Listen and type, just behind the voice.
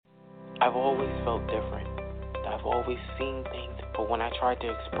I've always felt different. I've always seen things, but when I tried to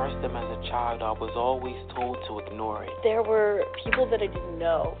express them as a child, I was always told to ignore it. There were people that I didn't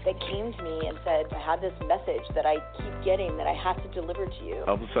know that came to me and said, I have this message that I keep getting that I have to deliver to you.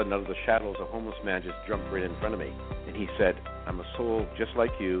 All of a sudden, out of the shadows, a homeless man just jumped right in front of me. And he said, I'm a soul just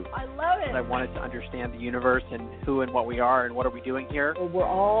like you. I love it. I wanted to understand the universe and who and what we are and what are we doing here. We're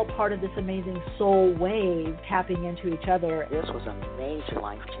all part of this amazing soul wave tapping into each other. This was a major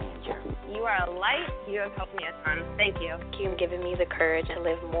life changer. You are a light. You have helped me a ton. Thank you. You've given me the courage to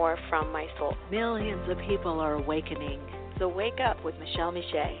live more from my soul. Millions of people are awakening. So wake up with Michelle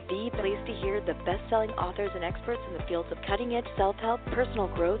Miche. Be pleased to hear the best-selling authors and experts in the fields of cutting-edge self-help, personal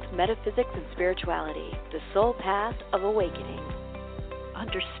growth, metaphysics, and spirituality. The soul path of awakening.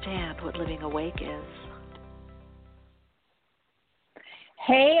 Understand what living awake is.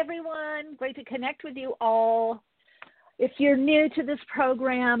 Hey, everyone. Great to connect with you all. If you're new to this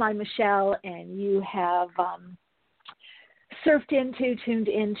program, I'm Michelle, and you have tuned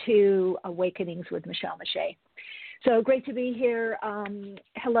into Awakenings with Michelle Miche. So great to be here.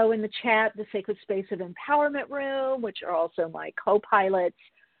 Hello in the chat, the Sacred Space of Empowerment Room, which are also my co-pilots,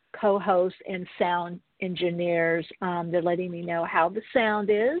 co-hosts, and sound engineers. They're letting me know how the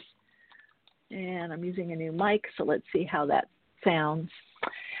sound is. And I'm using a new mic, so let's see how that sounds.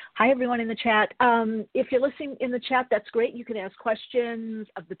 Hi, everyone in the chat. If you're listening in the chat, that's great. You can ask questions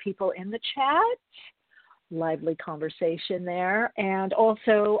of the people in the chat. Lively conversation there. And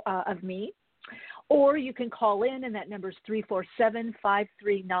also of me. Or you can call in, and that number is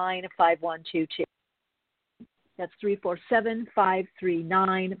 347-539-5122. That's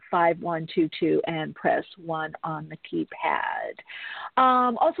 347-539-5122, and press 1 on the keypad.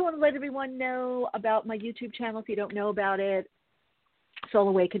 Also want to let everyone know about my YouTube channel if you don't know about it, Soul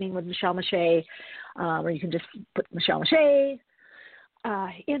Awakening with Michelle Miche, or you can just put Michelle Miche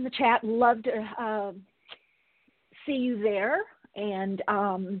in the chat. Love to see you there. And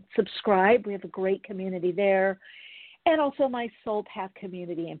subscribe. We have a great community there. And also my Soul Path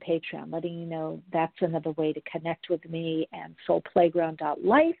community and Patreon, letting you know that's another way to connect with me, and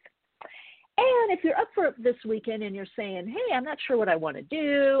soulplayground.life. And if you're up for it this weekend and you're saying, hey, I'm not sure what I want to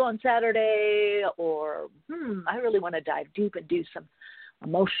do on Saturday, or I really want to dive deep and do some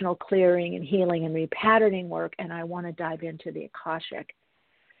emotional clearing and healing and repatterning work, and I want to dive into the Akashic,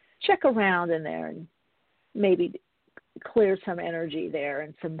 check around in there and maybe clear some energy there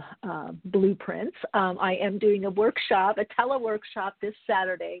and some blueprints. I am doing a workshop, a teleworkshop this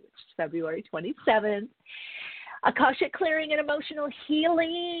Saturday, which is February 27th. Akashic clearing and emotional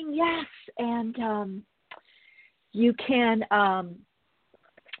healing, yes. And you can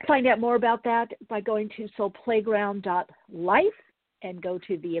find out more about that by going to soulplayground.life and go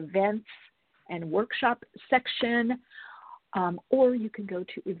to the events and workshop section. Or you can go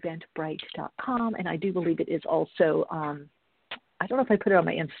to eventbrite.com, and I do believe it is also, I don't know if I put it on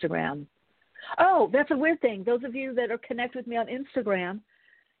my Instagram. Oh, that's a weird thing. Those of you that are connected with me on Instagram,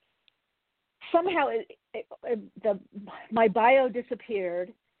 somehow my bio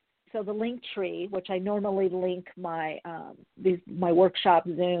disappeared. So the link tree, which I normally link my workshop,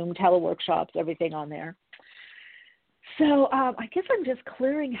 Zoom, teleworkshops, everything on there. So I guess I'm just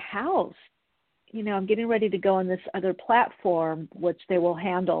clearing house. You know, I'm getting ready to go on this other platform, which they will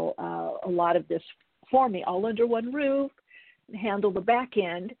handle a lot of this for me, all under one roof, and handle the back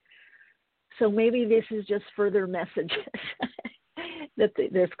end. So maybe this is just further messages that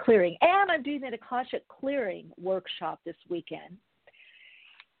there's clearing. And I'm doing that Akashic clearing workshop this weekend.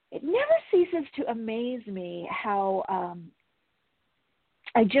 It never ceases to amaze me how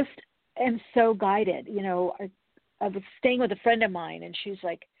I just am so guided. You know, I was staying with a friend of mine, and she's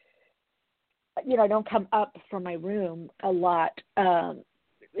like, you know, I don't come up from my room a lot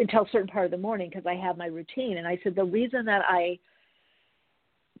until a certain part of the morning because I have my routine. And I said, the reason that I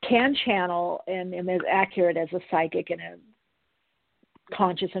can channel and am as accurate as a psychic and a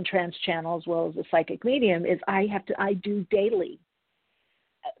conscious and trance channel as well as a psychic medium is I do daily.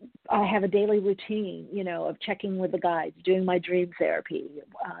 I have a daily routine, you know, of checking with the guides, doing my dream therapy,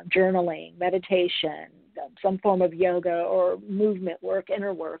 journaling, meditation, some form of yoga or movement work,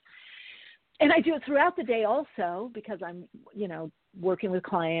 inner work. And I do it throughout the day also because I'm, you know, working with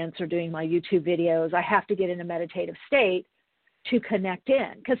clients or doing my YouTube videos. I have to get in a meditative state to connect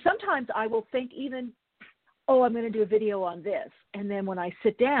in. Because sometimes I will think even, oh, I'm going to do a video on this. And then when I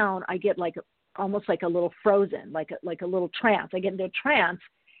sit down, I get like almost like a little frozen, like a little trance. I get into a trance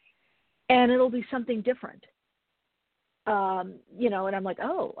and it'll be something different. You know, and I'm like,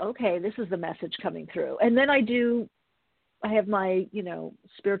 oh, okay, this is the message coming through. And then I have my, you know,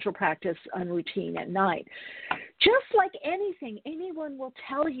 spiritual practice on routine at night. Just like anything, anyone will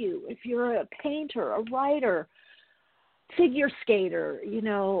tell you, if you're a painter, a writer, figure skater,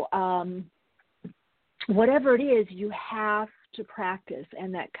 whatever it is, you have to practice,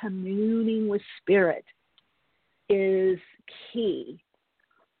 and that communing with spirit is key,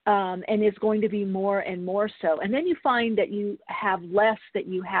 and is going to be more and more so. And then you find that you have less that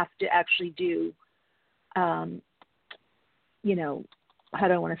you have to actually do, how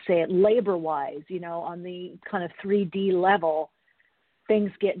do I want to say it, labor-wise, on the kind of 3D level,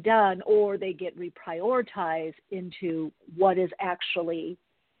 things get done, or they get reprioritized into what is actually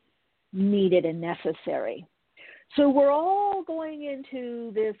needed and necessary. So we're all going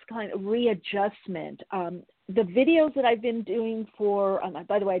into this kind of readjustment. The videos that I've been doing for,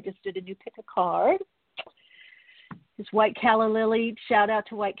 by the way, I just did a new pick a card. It's White Calla Lily. Shout out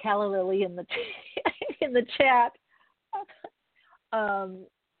to White Calla Lily in the in the chat.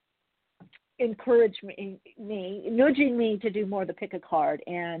 Encouraging me, nudging me to do more of the pick a card.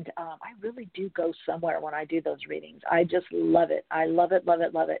 And I really do go somewhere when I do those readings. I just love it. I love it, love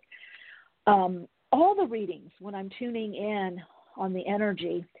it, love it. All the readings, when I'm tuning in on the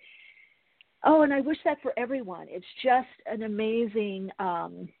energy. Oh, and I wish that for everyone. It's just an amazing,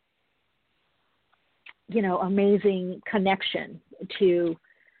 amazing connection to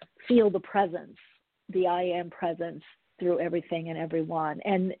feel the presence, the I am presence through everything and everyone.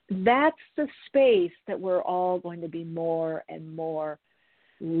 And that's the space that we're all going to be more and more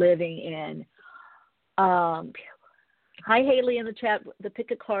living in. Hi, Haley in the chat. The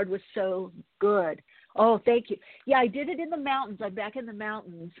pick a card was so good. Oh, thank you. Yeah, I did it in the mountains. I'm back in the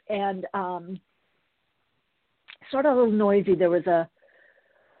mountains, and sort of a little noisy. There was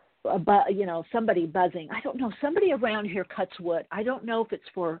somebody buzzing. I don't know. Somebody around here cuts wood. I don't know if it's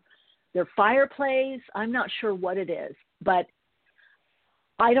for their fireplace. I'm not sure what it is, but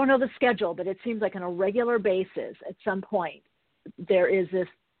I don't know the schedule, but it seems like on a regular basis at some point there is this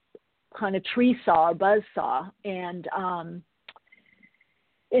kind of tree saw or buzz saw. And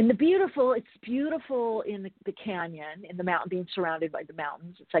it's beautiful in the canyon, in the mountain, being surrounded by the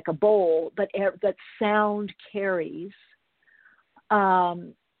mountains. It's like a bowl, but that sound carries,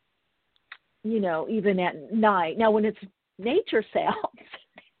 even at night. Now, when it's nature sounds,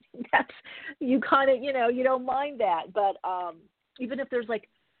 that's, you kind of, you don't mind that. But even if there's like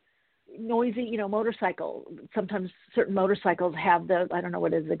noisy, motorcycle, sometimes certain motorcycles have the, I don't know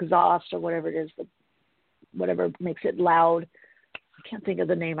what it is, exhaust or whatever it is, whatever makes it loud. I can't think of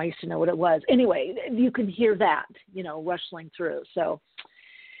the name. I used to know what it was. Anyway, you can hear that, rustling through. So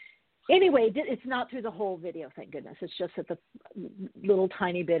anyway, it's not through the whole video, thank goodness. It's just at the little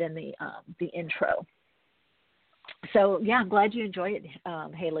tiny bit in the intro. So, yeah, I'm glad you enjoy it,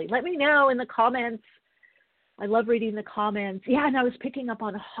 Haley. Let me know in the comments. I love reading the comments. Yeah, and I was picking up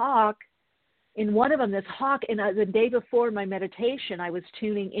on a hawk. In one of them, this hawk, and the day before my meditation, I was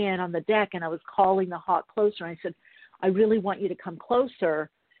tuning in on the deck, and I was calling the hawk closer. And I said, I really want you to come closer,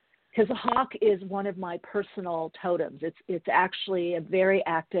 because the hawk is one of my personal totems. It's actually a very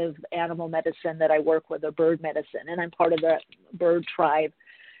active animal medicine that I work with, a bird medicine, and I'm part of the bird tribe.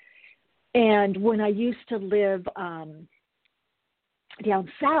 And when I used to live down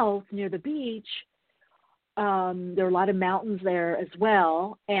south near the beach, there are a lot of mountains there as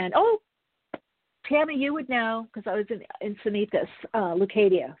well. And, Tammy, you would know, because I was in Sanitas,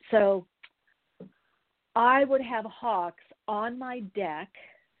 Leucadia. So I would have hawks on my deck.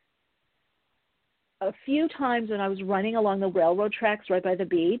 A few times when I was running along the railroad tracks right by the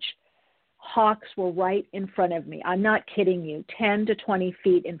beach, hawks were right in front of me. I'm not kidding you, 10 to 20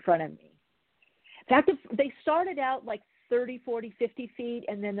 feet in front of me. In fact, they started out like 30, 40, 50 feet,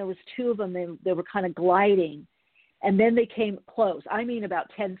 and then there was two of them. They were kind of gliding, and then they came close. I mean about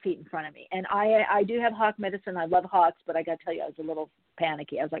 10 feet in front of me. And I do have hawk medicine. I love hawks, but I got to tell you, I was a little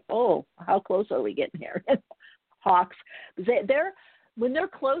panicky. I was like, oh, how close are we getting here? Hawks, when they're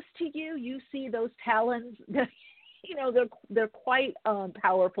close to you, you see those talons. They're quite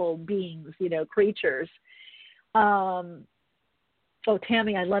powerful beings, creatures. Oh,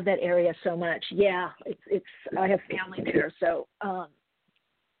 Tammy, I love that area so much. Yeah, it's I have family there, so.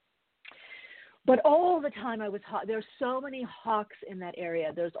 But all the time I was there's so many hawks in that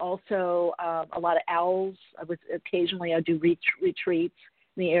area. There's also a lot of owls. Occasionally I'd do retreats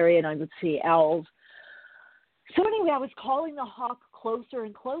in the area, and I would see owls. So anyway, I was calling the hawk closer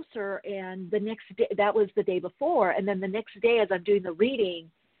and closer, and the next day, that was the day before, and then the next day as I'm doing the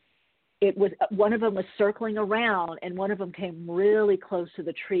reading, it was one of them was circling around, and one of them came really close to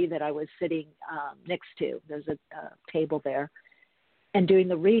the tree that I was sitting next to. There's a table there, and doing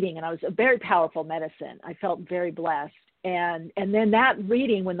the reading, and I was a very powerful medicine. I felt very blessed, and then that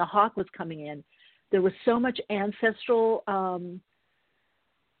reading, when the hawk was coming in, there was so much ancestral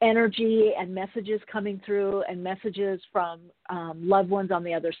energy and messages coming through, and messages from loved ones on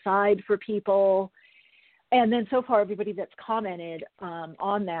the other side for people. And then so far, everybody that's commented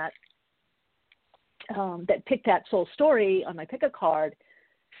on that, that picked that soul story on my pick a card,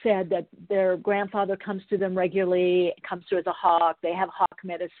 said that their grandfather comes to them regularly, comes through as a hawk. They have hawk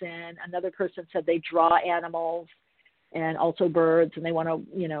medicine. Another person said they draw animals and also birds, and they want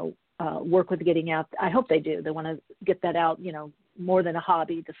to, work with getting out. I hope they do. They want to get that out, more than a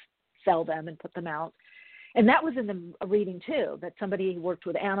hobby, to sell them and put them out. And that was in the reading too, that somebody worked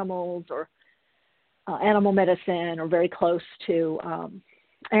with animals or animal medicine or very close to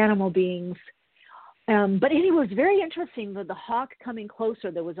animal beings. But anyway, it was very interesting with the hawk coming closer.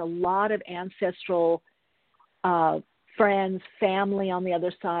 There was a lot of ancestral friends, family on the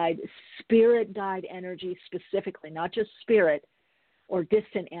other side, spirit guide energy specifically, not just spirit or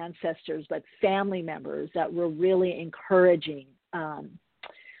distant ancestors, but family members that were really encouraging.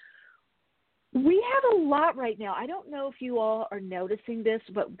 We have a lot right now. I don't know if you all are noticing this,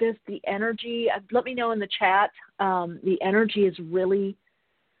 but the energy, let me know in the chat, the energy is really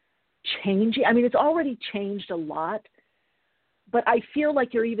changing. I mean, it's already changed a lot, but I feel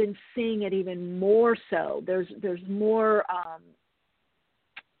like you're even seeing it even more so. There's more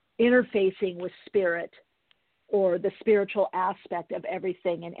interfacing with spirit, or the spiritual aspect of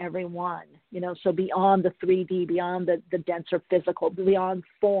everything and everyone, so beyond the 3D, beyond the denser physical, beyond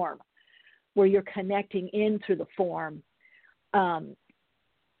form, where you're connecting in through the form.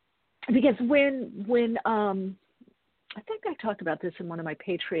 Because when I think I talked about this in one of my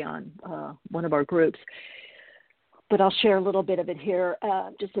Patreon, one of our groups, but I'll share a little bit of it here,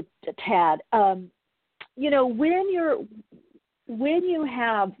 just a tad. When you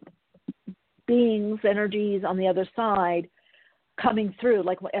have beings, energies on the other side coming through,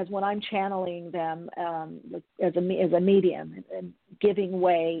 like as when I'm channeling them as a medium and giving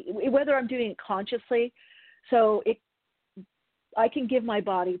way, whether I'm doing it consciously, so I can give my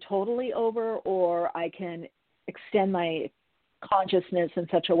body totally over, or I can extend my consciousness in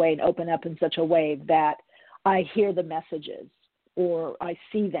such a way and open up in such a way that I hear the messages or I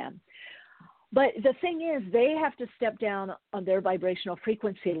see them. But the thing is, they have to step down on their vibrational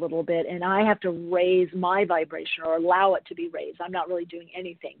frequency a little bit, and I have to raise my vibration or allow it to be raised. I'm not really doing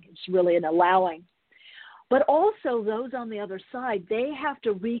anything. It's really an allowing. But also those on the other side, they have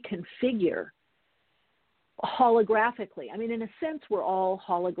to reconfigure holographically. I mean, in a sense, we're all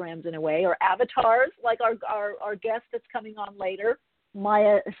holograms in a way, or avatars, like our guest that's coming on later,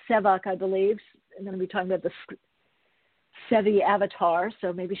 Maya Svevak, I believe. I'm going to be talking about the Sevi avatar,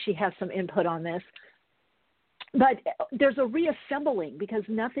 so maybe she has some input on this. But there's a reassembling, because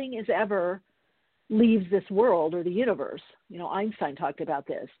nothing is ever leaves this world or the universe. Einstein talked about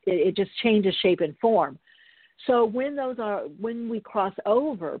this. It just changes shape and form. So when we cross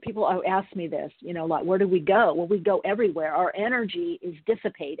over, people ask me this, like, where do we go? Well, we go everywhere. Our energy is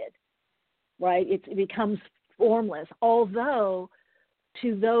dissipated, right? It becomes formless. Although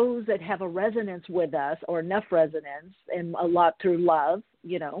to those that have a resonance with us, or enough resonance, and a lot through love,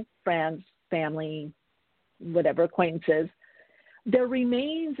 friends, family, whatever, acquaintances, there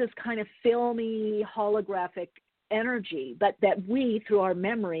remains this kind of filmy, holographic energy, but that we, through our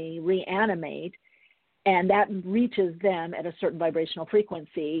memory, reanimate, and that reaches them at a certain vibrational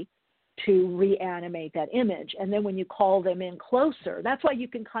frequency to reanimate that image. And then when you call them in closer, that's why you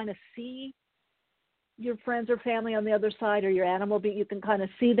can kind of see your friends or family on the other side, or your animal being, you can kind of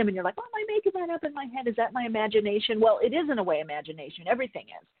see them and you're like, oh, am I making that up in my head? Is that my imagination? Well, it is in a way imagination. Everything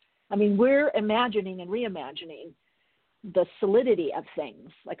is. I mean, we're imagining and reimagining the solidity of things.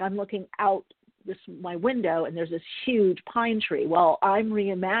 Like I'm looking out my window and there's this huge pine tree. Well, I'm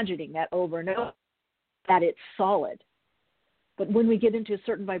reimagining that over and over, that it's solid. But when we get into a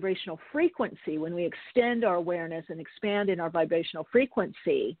certain vibrational frequency, when we extend our awareness and expand in our vibrational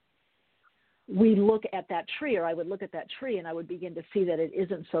frequency, we look at that tree, or I would look at that tree and I would begin to see that it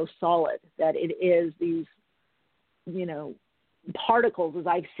isn't so solid, that it is these, particles, as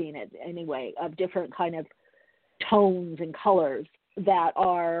I've seen it anyway, of different kind of tones and colors that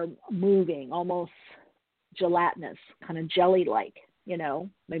are moving, almost gelatinous, kind of jelly-like,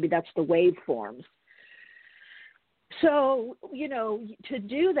 maybe that's the waveforms. So, to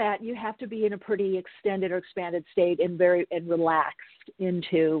do that, you have to be in a pretty extended or expanded state and relaxed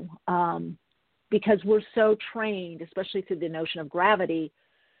into, because we're so trained, especially through the notion of gravity,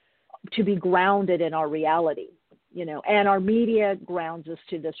 to be grounded in our reality, and our media grounds us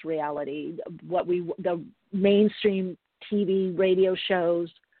to this reality. The mainstream TV, radio shows,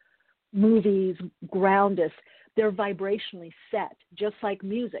 movies ground us, they're vibrationally set, just like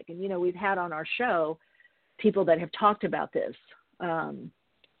music. And, we've had on our show people that have talked about this.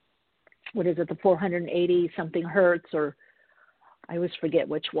 What is it, the 480 something hertz, or I always forget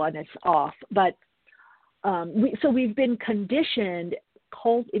which one is off. But we've been conditioned,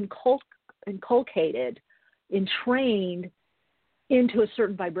 inculcated, entrained into a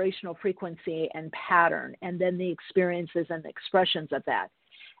certain vibrational frequency and pattern, and then the experiences and the expressions of that.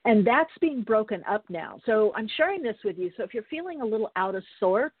 And that's being broken up now. So I'm sharing this with you. So if you're feeling a little out of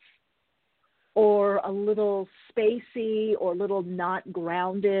sorts, or a little spacey, or a little not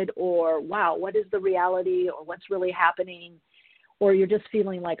grounded, or wow, what is the reality, or what's really happening, or you're just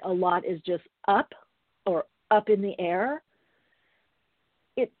feeling like a lot is just up or up in the air,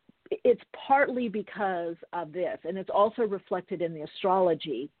 it's partly because of this. And it's also reflected in the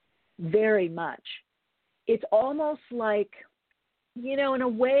astrology very much. It's almost like, in a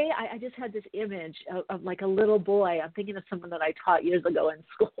way, I just had this image of like a little boy. I'm thinking of someone that I taught years ago in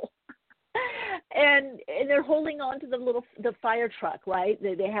school. and they're holding on to the fire truck, right?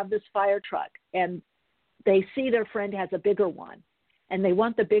 They have this fire truck, and they see their friend has a bigger one, and they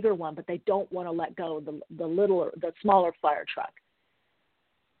want the bigger one, but they don't want to let go of the smaller fire truck.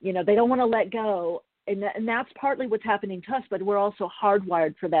 They don't want to let go, and that's partly what's happening to us. But we're also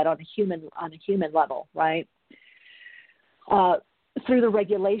hardwired for that on a human level, right? Through the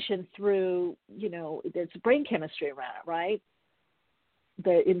regulation, through there's brain chemistry around it, right?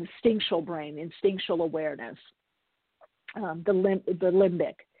 The instinctual brain, instinctual awareness, the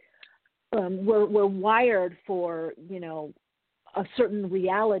limbic. We're wired for a certain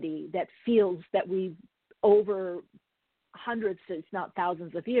reality that feels that we over hundreds, if not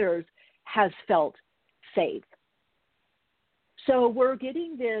thousands of years, has felt safe. So we're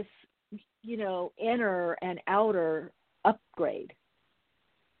getting this, inner and outer upgrade.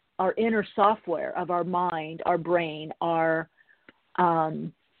 Our inner software of our mind, our brain, our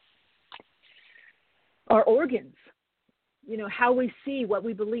organs, how we see, what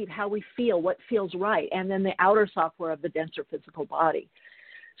we believe, how we feel, what feels right, and then the outer software of the denser physical body.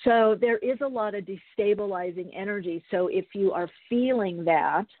 So there is a lot of destabilizing energy. So if you are feeling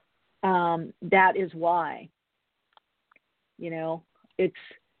that, that is why. It's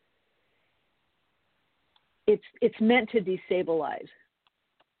meant to destabilize.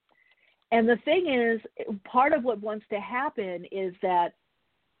 And the thing is, part of what wants to happen is that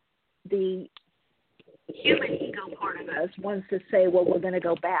the human ego part of us wants to say, well, we're going to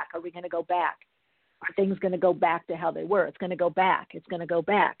go back. Are we going to go back? Are things going to go back to how they were? It's going to go back. It's going to go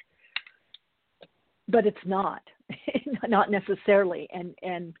back. But it's not, not necessarily.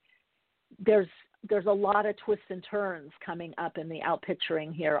 And there's a lot of twists and turns coming up in the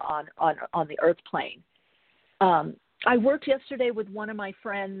outpicturing here on the earth plane. I worked yesterday with one of my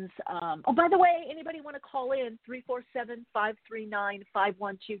friends. By the way, anybody want to call in,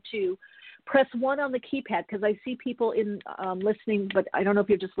 347-539-5122. Press 1 on the keypad, because I see people in listening, but I don't know if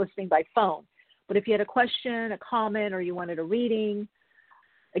you're just listening by phone. But if you had a question, a comment, or you wanted a reading,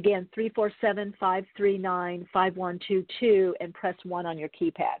 again, 347-539-5122, and press 1 on your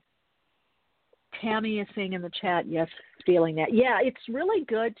keypad. Tammy is saying in the chat, yes, feeling that. Yeah, it's really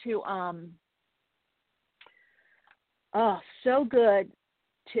good to, so good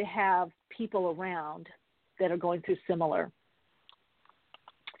to have people around that are going through similar.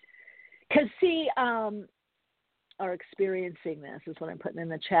 Because, see, are experiencing this is what I'm putting in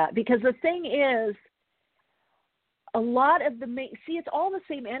the chat. Because the thing is, a lot of it's all the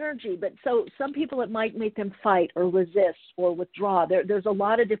same energy, but so some people it might make them fight or resist or withdraw. There's a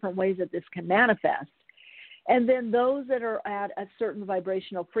lot of different ways that this can manifest. And then those that are at a certain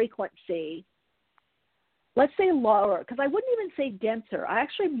vibrational frequency, let's say lower, because I wouldn't even say denser.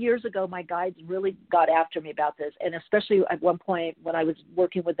 Years ago, my guides really got after me about this, and especially at one point when I was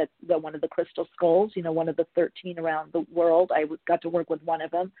working with one of the crystal skulls, one of the 13 around the world, I got to work with one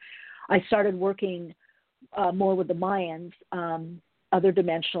of them. I started working more with the Mayans, other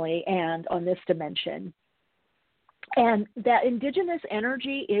dimensionally, and on this dimension. And that indigenous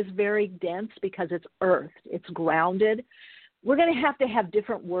energy is very dense because it's earth, it's grounded. We're going to have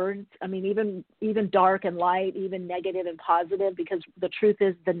different words. I mean, even dark and light, even negative and positive, because the truth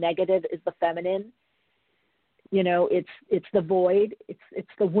is the negative is the feminine. It's the void.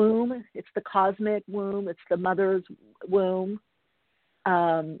 It's the womb. It's the cosmic womb. It's the mother's womb.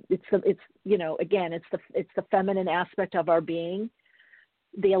 It's the feminine aspect of our being.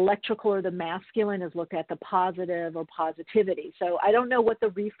 The electrical or the masculine is looked at the positive or positivity. So I don't know what the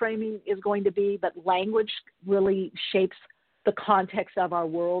reframing is going to be, but language really shapes the context of our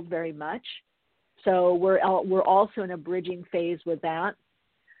world very much. So we're also in a bridging phase with that.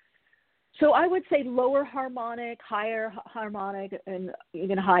 So I would say lower harmonic, higher harmonic, and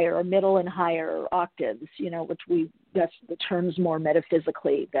even higher, or middle and higher octaves, that's the terms more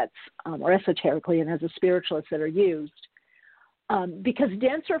metaphysically, or esoterically, and as a spiritualist that are used. Because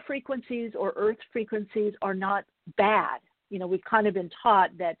denser frequencies or earth frequencies are not bad. We've kind of been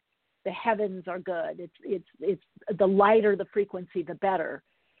taught that the heavens are good. It's the lighter the frequency, the better.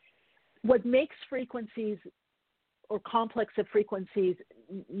 What makes frequencies or complex of frequencies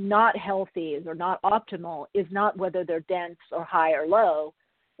not healthy or not optimal is not whether they're dense or high or low.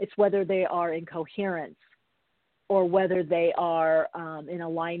 It's whether they are in coherence or whether they are in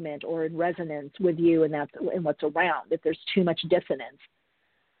alignment or in resonance with you and what's around. If there's too much dissonance,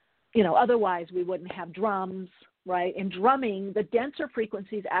 otherwise we wouldn't have drums, right? In drumming, the denser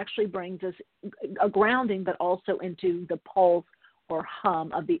frequencies actually brings us a grounding, but also into the pulse or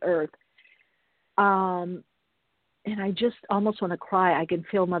hum of the earth. And I just almost want to cry. I can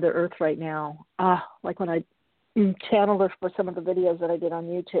feel Mother Earth right now. Like when I channeled her for some of the videos that I did on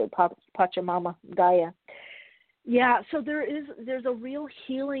YouTube, Pachamama Gaia. Yeah, so there's a real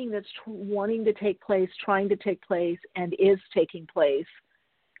healing that's wanting to take place, trying to take place, and is taking place.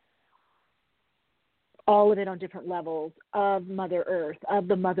 All of it on different levels of Mother Earth, of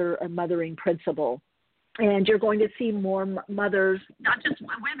the mothering principle. And you're going to see more mothers, not just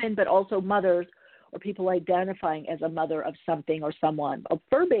women, but also mothers, or people identifying as a mother of something or someone, a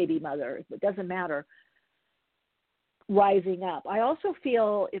fur baby mother, it doesn't matter, rising up. I also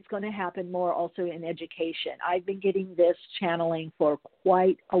feel it's going to happen more also in education. I've been getting this channeling for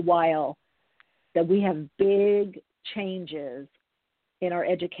quite a while, that we have big changes in our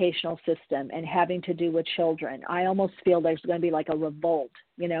educational system and having to do with children. I almost feel there's going to be like a revolt,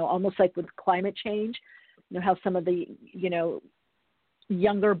 almost like with climate change, how some of the,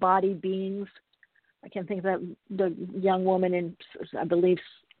 younger bodied beings, I can't think of the young woman in, I believe,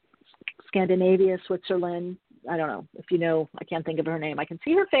 Scandinavia, Switzerland. I don't know if I can't think of her name. I can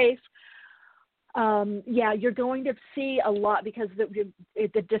see her face. You're going to see a lot because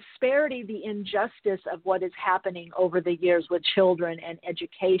the disparity, the injustice of what is happening over the years with children and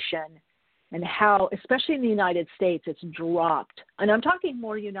education, and how, especially in the United States, it's dropped. And I'm talking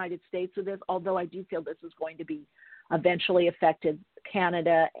more United States with this, although I do feel this is going to be eventually affected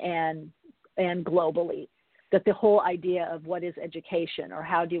Canada and globally, that the whole idea of what is education or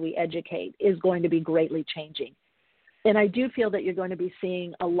how do we educate is going to be greatly changing. And I do feel that you're going to be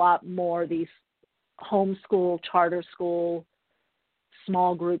seeing a lot more these homeschool, charter school,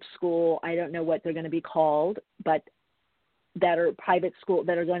 small group school, I don't know what they're going to be called, but that are private school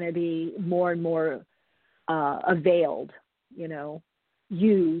that are going to be more and more availed,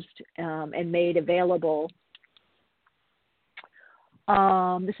 used and made available.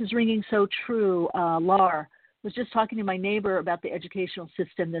 This is ringing so true. Lar was just talking to my neighbor about the educational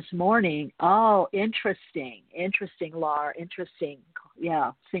system this morning. Oh, interesting, Lar, interesting.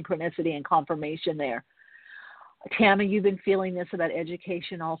 Yeah, synchronicity and confirmation there. Tammy, you've been feeling this about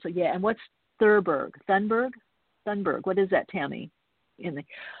education also. Yeah, and what's Thunberg? What is that, Tammy?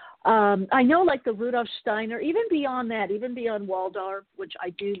 I know, like the Rudolf Steiner, even beyond that, even beyond Waldorf, which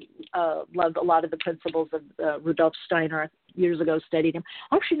I do love a lot of the principles of Rudolf Steiner. Years ago, studied him.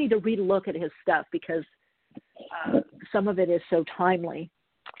 I actually need to read a look at his stuff because some of it is so timely.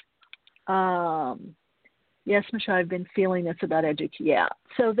 Yes, Michelle, I've been feeling this about education. Yeah.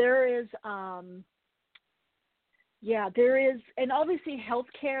 So there is, and obviously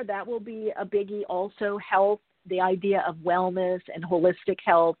healthcare, that will be a biggie also. Health, the idea of wellness and holistic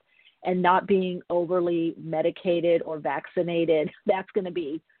health and not being overly medicated or vaccinated, that's going to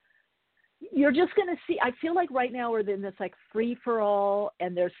be, you're just going to see, I feel like right now we're in this like free-for-all,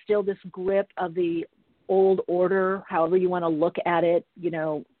 and there's still this grip of the old order, however you want to look at it,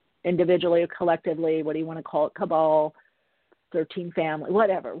 individually or collectively, what do you want to call it, cabal, 13 family,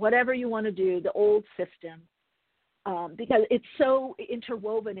 whatever you want to do, the old system, because it's so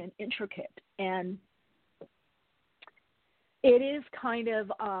interwoven and intricate, and it is kind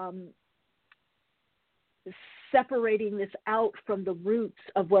of separating this out from the roots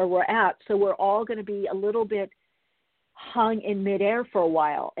of where we're at. So we're all going to be a little bit hung in midair for a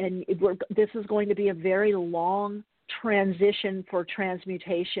while. And this is going to be a very long transition for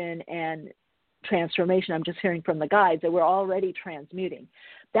transmutation and transformation. I'm just hearing from the guides that we're already transmuting.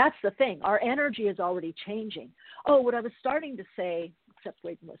 That's the thing. Our energy is already changing. Oh, what I was starting to say, except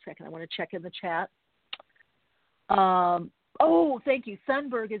wait a second, I want to check in the chat. Oh, thank you.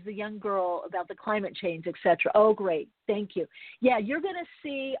 Thunberg is the young girl about the climate change, etc. Oh, great. Thank you. Yeah, you're going to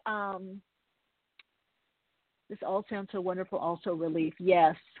see, this all sounds so wonderful, also relief.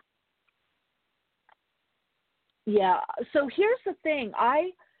 Yes. Yeah. So here's the thing.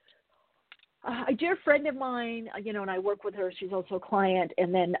 A dear friend of mine, and I work with her. She's also a client,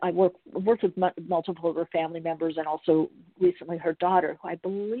 and then I worked with multiple of her family members, and also recently her daughter, who I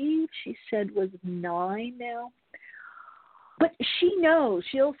believe she said was 9 now. But she knows.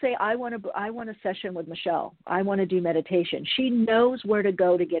 She'll say, "I want a session with Michelle. I want to do meditation." She knows where to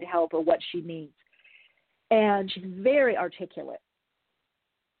go to get help or what she needs, and she's very articulate.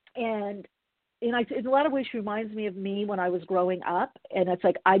 And in a lot of ways, she reminds me of me when I was growing up. And it's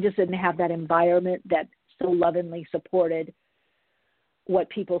like I just didn't have that environment that so lovingly supported what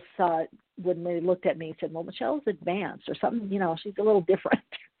people saw when they looked at me and said, "Well, Michelle's advanced or something, she's a little different."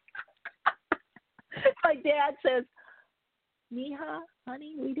 My dad says, "Mija,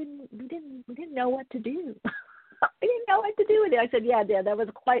 honey, we didn't know what to do. We didn't know what to do with it." I said, "Yeah, Dad, that was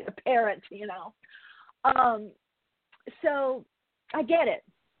quite apparent, So I get it.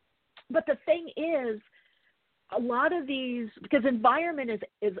 But the thing is, a lot of these, because environment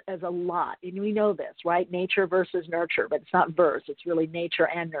is a lot, and we know this, right? Nature versus nurture, but it's not verse. It's really nature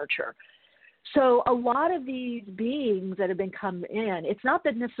and nurture. So a lot of these beings that have been come in, it's not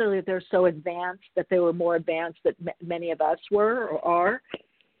that necessarily that they're so advanced, that they were more advanced than many of us were or are.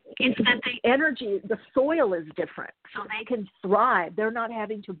 It's that the energy, the soil is different, so they can thrive. They're not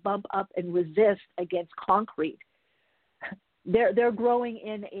having to bump up and resist against concrete. They're growing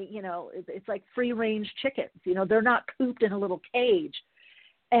in it's like free range chickens. They're not cooped in a little cage.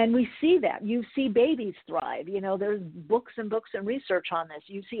 And we see that. You see babies thrive. There's books and books and research on this.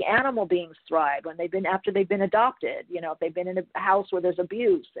 You see animal beings thrive after they've been adopted, if they've been in a house where there's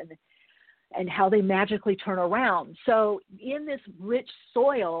abuse and how they magically turn around. So in this rich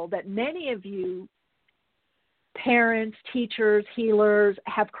soil that many of you parents, teachers, healers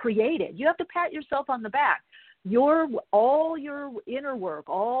have created, you have to pat yourself on the back. All your inner work,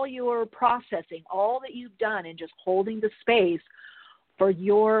 all your processing, all that you've done in just holding the space for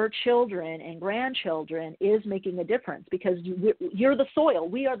your children and grandchildren is making a difference, because you're the soil.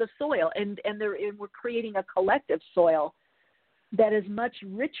 We are the soil, and we're creating a collective soil that is much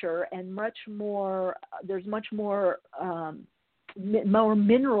richer and much more. There's much more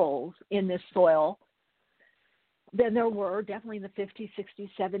minerals in this soil than there were definitely in the 50s, 60s,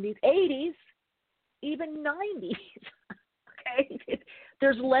 70s, 80s. Even 90s, okay?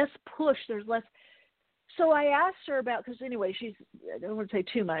 There's less push, there's less. So I asked her about, because anyway, I don't want to say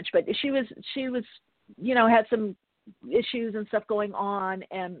too much, but she was, had some issues and stuff going on,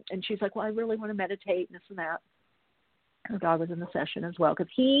 and she's like, "Well, I really want to meditate and this and that." Her dog was in the session as well,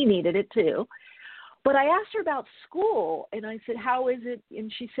 because he needed it too. But I asked her about school, and I said, "How is it?"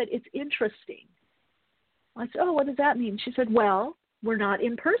 And she said, "It's interesting." I said, "Oh, what does that mean?" She said, "Well, we're not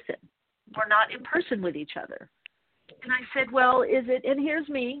in person. We're not in person with each other." And I said, "Well, is it," and here's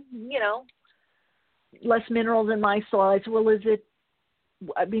me, less minerals in my soil. I said, "Well, is it,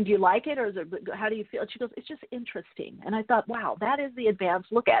 do you like it, or is it, how do you feel?" She goes, "It's just interesting." And I thought, wow, that is the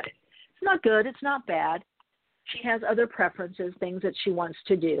advanced look at it. It's not good. It's not bad. She has other preferences, things that she wants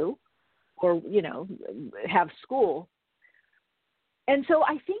to do or, have school. And so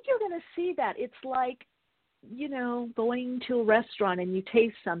I think you're going to see that. It's like, going to a restaurant and you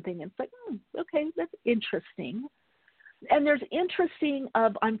taste something and it's like, okay, that's interesting. And there's interesting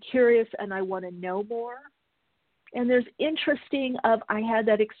of I'm curious and I want to know more. And there's interesting of I had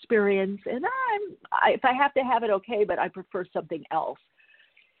that experience and if I have to have it, okay, but I prefer something else.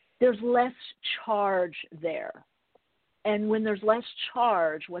 There's less charge there. And when there's less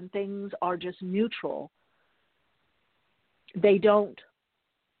charge, when things are just neutral, they don't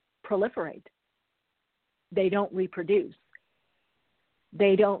proliferate. They don't reproduce.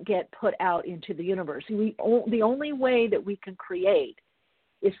 They don't get put out into the universe. The only way that we can create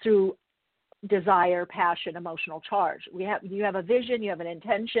is through desire, passion, emotional charge. You have a vision, you have an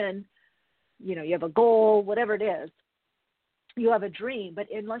intention, you have a goal, whatever it is. You have a dream, but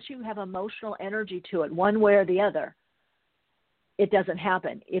unless you have emotional energy to it, one way or the other, it doesn't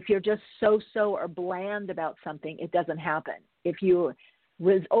happen. If you're just so or bland about something, it doesn't happen. If you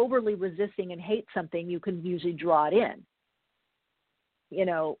overly resisting and hate something, you can usually draw it in,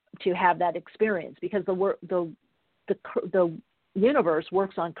 to have that experience, because the universe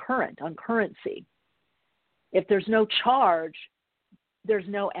works on currency. If there's no charge, there's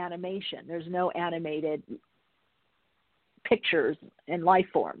no animation. There's no animated pictures and life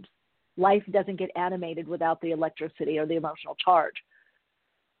forms. Life doesn't get animated without the electricity or the emotional charge,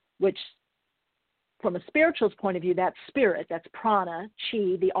 which from a spiritual's point of view, that's spirit, that's prana,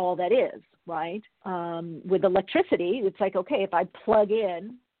 chi, the all that is, right? With electricity, it's like, okay, if I plug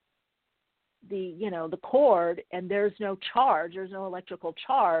in the cord and there's no charge, there's no electrical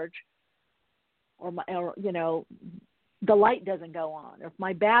charge, the light doesn't go on, or if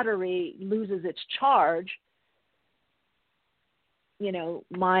my battery loses its charge,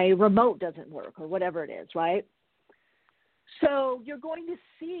 my remote doesn't work or whatever it is, right? So you're going to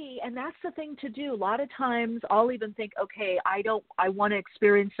see, and that's the thing to do. A lot of times I'll even think, okay, I want to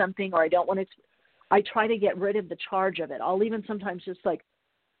experience something, or I don't want to, I try to get rid of the charge of it. I'll even sometimes just like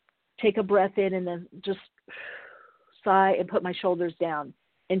take a breath in and then just sigh and put my shoulders down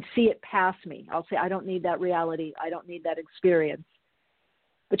and see it pass me. I'll say, I don't need that reality. I don't need that experience.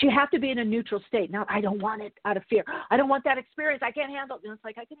 But you have to be in a neutral state. Now, I don't want it out of fear. I don't want that experience. I can't handle it. And it's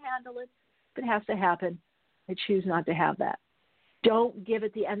like, I can handle it. If it has to happen, I choose not to have that. Don't give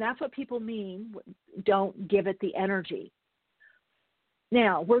it and that's what people mean, don't give it the energy.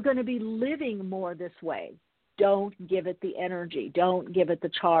 Now, we're going to be living more this way. Don't give it the energy. Don't give it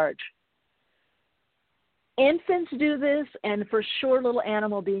the charge. Infants do this, and for sure little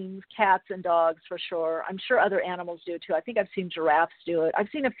animal beings, cats and dogs for sure. I'm sure other animals do too. I think I've seen giraffes do it. I've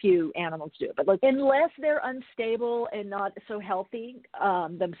seen a few animals do it. But unless they're unstable and not so healthy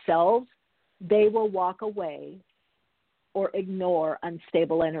themselves, they will walk away or ignore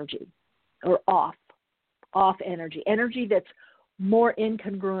unstable energy or off energy that's more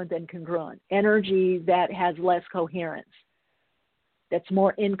incongruent than congruent, energy that has less coherence, that's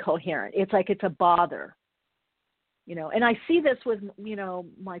more incoherent. It's like it's a bother. And I see this with,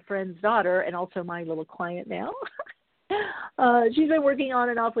 my friend's daughter and also my little client now. She's been working on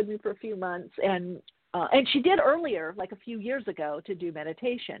and off with me for a few months. And she did earlier, like a few years ago, to do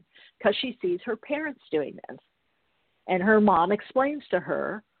meditation because she sees her parents doing this. And her mom explains to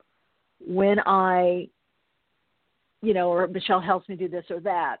her when or Michelle helps me do this or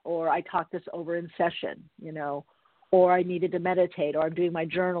that, or I talk this over in session, or I needed to meditate, or I'm doing my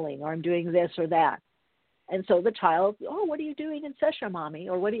journaling, or I'm doing this or that. And so the child, oh, what are you doing in session, Mommy?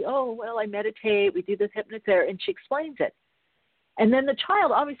 Or well, I meditate, we do this hypnotherapy, and she explains it. And then the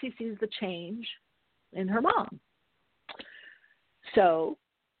child obviously sees the change in her mom. So,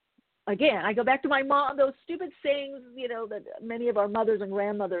 again, I go back to my mom, those stupid sayings, that many of our mothers and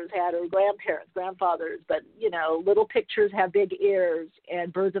grandmothers had, or grandparents, grandfathers, but, little pictures have big ears,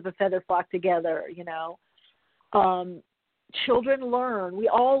 and birds of a feather flock together, Children learn. We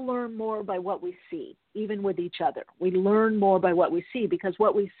all learn more by what we see, even with each other. We learn more by what we see because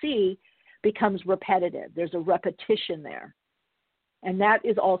what we see becomes repetitive. There's a repetition there. And that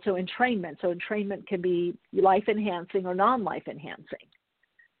is also entrainment. So entrainment can be life-enhancing or non-life-enhancing.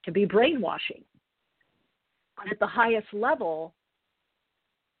 It can be brainwashing. But at the highest level,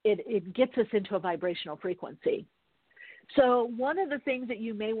 it gets us into a vibrational frequency. So one of the things that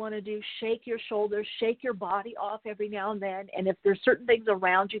you may want to do, shake your shoulders, shake your body off every now and then. And if there's certain things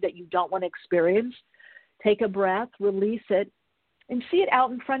around you that you don't want to experience, take a breath, release it, and see it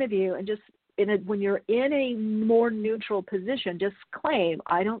out in front of you. And just when you're in a more neutral position, just claim,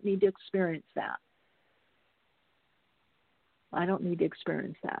 I don't need to experience that. I don't need to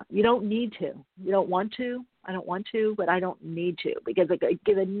experience that. You don't need to. You don't want to. I don't want to, but I don't need to, because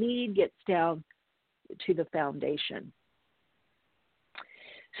the need gets down to the foundation.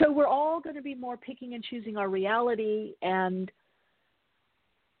 So we're all going to be more picking and choosing our reality. And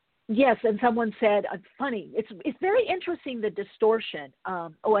yes, and someone said, funny, it's very interesting, the distortion.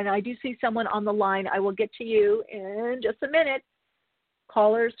 And I do see someone on the line. I will get to you in just a minute.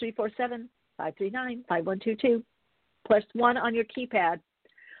 Callers 347-539-5122, +1 on your keypad.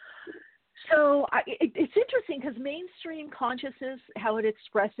 So it's interesting because mainstream consciousness, how it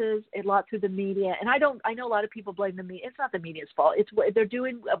expresses a lot through the media, and I know a lot of people blame the media. It's not the media's fault. They're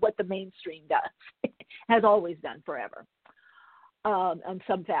doing what the mainstream does, has always done forever, in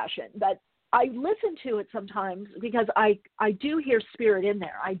some fashion. But I listen to it sometimes because I do hear spirit in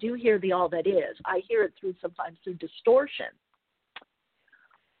there. I do hear the all that is. I hear it sometimes through distortion.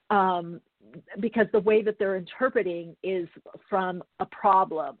 Because the way that they're interpreting is from a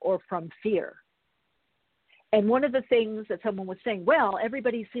problem or from fear. And one of the things that someone was saying, well,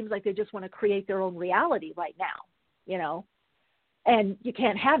 everybody seems like they just want to create their own reality right now, and you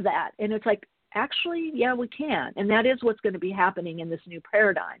can't have that. And it's like, actually, yeah, we can. And that is what's going to be happening in this new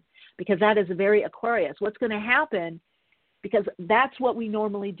paradigm, because that is very Aquarius. What's going to happen, because that's what we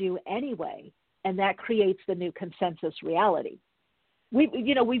normally do anyway, and that creates the new consensus reality. We've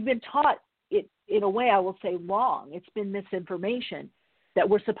been taught it in a way, I will say, wrong. It's been misinformation that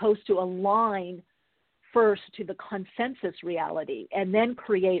we're supposed to align first to the consensus reality and then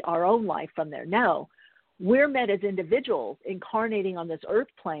create our own life from there. No, we're meant as individuals incarnating on this earth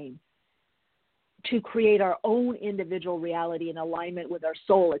plane to create our own individual reality in alignment with our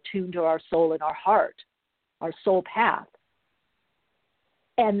soul, attuned to our soul and our heart, our soul path,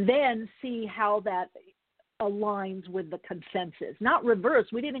 and then see how that aligns with the consensus, not reverse.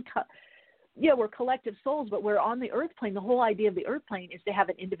 We didn't we're collective souls, but we're on the earth plane. The whole idea of the earth plane is to have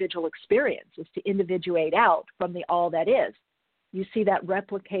an individual experience, is to individuate out from the all that is. You see that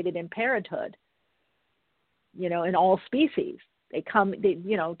replicated in parenthood, in all species. They come,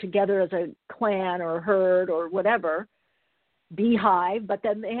 together as a clan or herd or whatever, beehive, but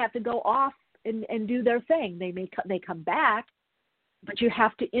then they have to go off and do their thing. They come back, but you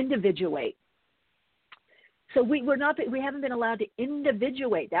have to individuate. So we haven't been allowed to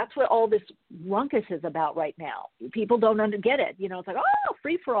individuate. That's what all this ruckus is about right now. People don't get it. It's like, oh,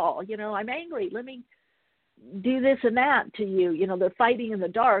 free for all. I'm angry. Let me do this and that to you. They're fighting in the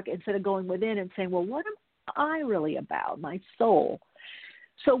dark instead of going within and saying, well, what am I really about? My soul.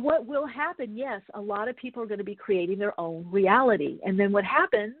 So what will happen? Yes, a lot of people are going to be creating their own reality. And then what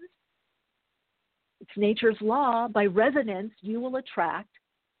happens? It's nature's law. By resonance, you will attract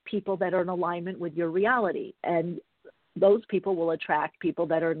people that are in alignment with your reality, and those people will attract people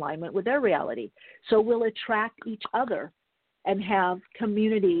that are in alignment with their reality. So we'll attract each other and have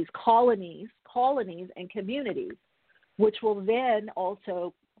communities, colonies and communities, which will then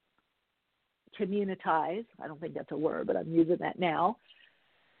also communitize, I don't think that's a word, but I'm using that now,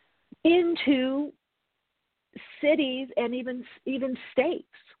 into cities and even states.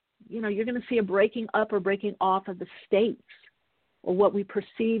 You're going to see a breaking up or breaking off of the states, or what we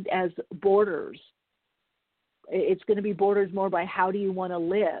perceived as borders. It's going to be borders more by how do you want to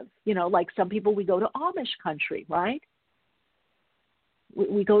live. Like some people, we go to Amish country, right?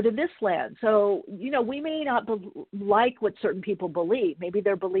 We go to this land. So, we may not like what certain people believe. Maybe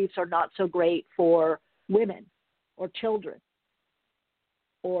their beliefs are not so great for women or children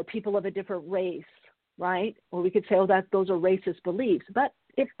or people of a different race, right? Or we could say, those are racist beliefs. But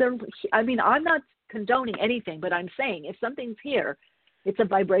I'm not condoning anything, but I'm saying if something's here, it's a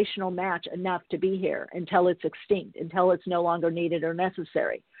vibrational match enough to be here until it's extinct, until it's no longer needed or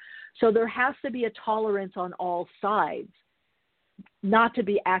necessary. So there has to be a tolerance on all sides, not to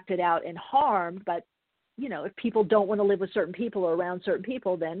be acted out and harmed, but, if people don't want to live with certain people or around certain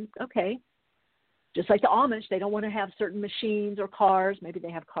people, then okay. Just like the Amish, they don't want to have certain machines or cars. Maybe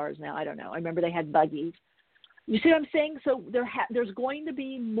they have cars now. I don't know. I remember they had buggies. You see what I'm saying? So there's going to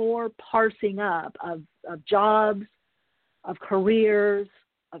be more parsing up of jobs, of careers,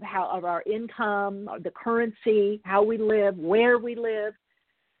 of our income, of the currency, how we live, where we live.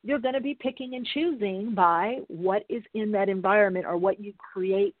 You're going to be picking and choosing by what is in that environment or what you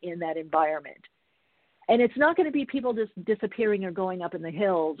create in that environment. And it's not going to be people just disappearing or going up in the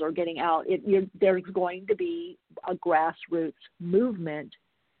hills or getting out. There's going to be a grassroots movement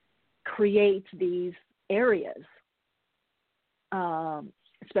creates these areas,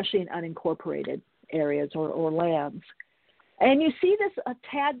 especially in unincorporated areas or lands. And you see this a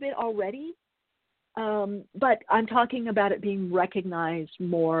tad bit already, but I'm talking about it being recognized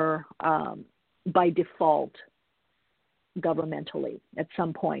more by default governmentally. At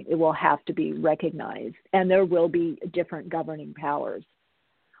some point, it will have to be recognized, and there will be different governing powers.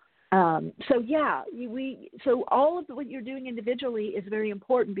 So all of what you're doing individually is very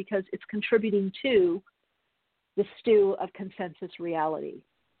important because it's contributing to the stew of consensus reality.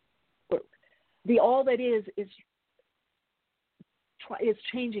 The all that is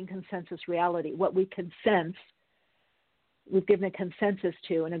changing consensus reality. What we consense, we've given a consensus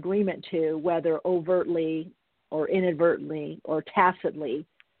to, an agreement to, whether overtly or inadvertently or tacitly,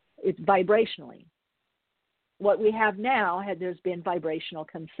 it's vibrationally. What we have now, there's been vibrational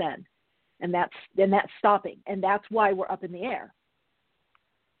consent, and that's stopping, and that's why we're up in the air,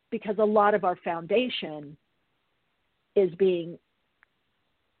 because a lot of our foundation is being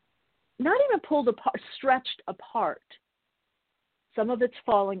not even pulled apart, stretched apart. Some of it's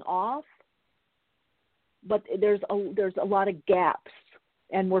falling off, but there's a lot of gaps,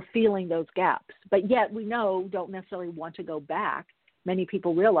 and we're feeling those gaps. But yet we don't necessarily want to go back. Many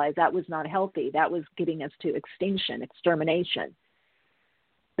people realize that was not healthy. That was getting us to extermination.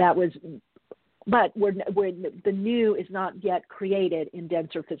 But the new is not yet created in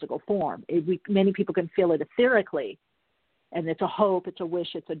denser physical form. Many people can feel it etherically, and it's a hope, it's a wish,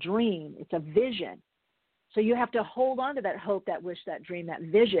 it's a dream, it's a vision. So you have to hold on to that hope, that wish, that dream, that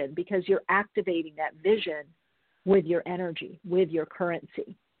vision, because you're activating that vision with your energy, with your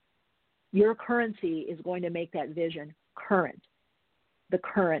currency. Your currency is going to make that vision current, the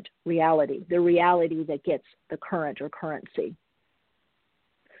current reality, the reality that gets the current or currency.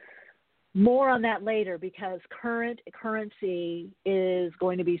 More on that later, because currency is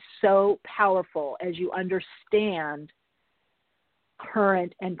going to be so powerful as you understand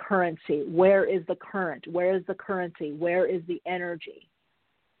current and currency. Where is the current? Where is the currency? Where is the energy?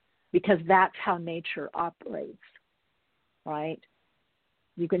 because that's how nature operates, right?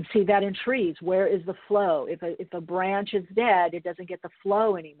 You can see that in trees. Where is the flow? If a branch is dead, it doesn't get the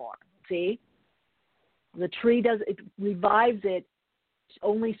flow anymore. See? The tree it revives it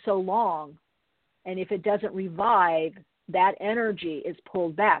only so long, and if it doesn't revive, that energy is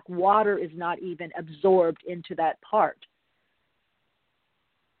pulled back. Water is not even absorbed into that part.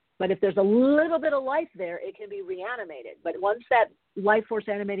 But if there's a little bit of life there, it can be reanimated. But once that life force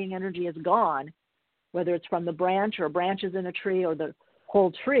animating energy is gone, whether it's from the branch or branches in a tree or the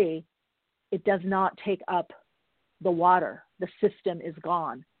whole tree, it does not take up the water. The system is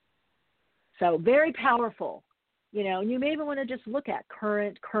gone. So very powerful. You know, and you may even want to just look at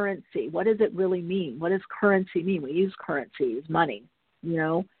currency. What does it really mean? What does currency mean? We use currency as money, you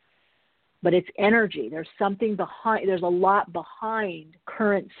know, but it's energy. There's something behind, there's a lot behind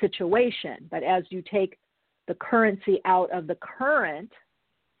current situation. But as you take the currency out of the current,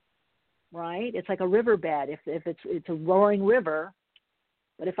 right, it's like a riverbed. If it's a roaring river,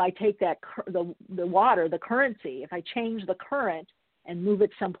 but if I take that the water, the currency, if I change the current and move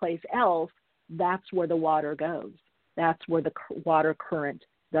it someplace else, that's where the water goes. That's where the water current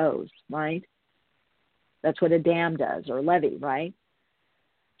goes, right? That's what a dam does, or a levee, right?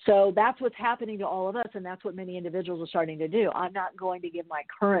 So that's what's happening to all of us, and that's what many individuals are starting to do. I'm not going to give my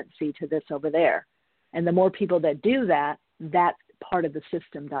currency to this over there. And the more people that do that, that part of the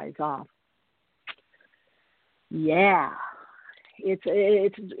system dies off. Yeah. It's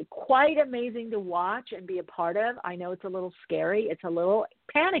quite amazing to watch and be a part of. I know it's a little scary. It's a little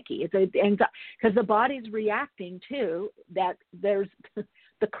panicky. It's because the body's reacting to that. There's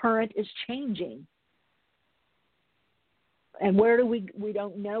the current is changing, and where do we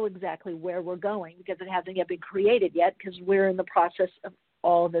don't know exactly where we're going because it hasn't yet been created yet because we're in the process of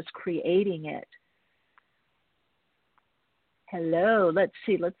all of us creating it. Hello. Let's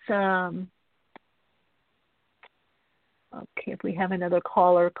see. Okay, if we have another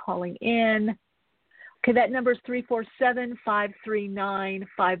caller calling in. Okay, that number is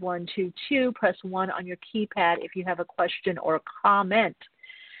 347-539-5122. Press 1 on your keypad if you have a question or a comment.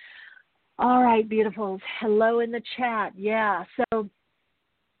 All right, beautifuls. Hello in the chat. Yeah, so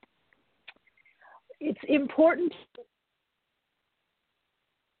it's important to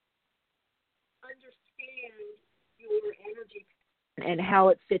understand your energy and how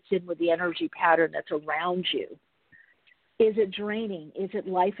it fits in with the energy pattern that's around you. Is it draining? Is it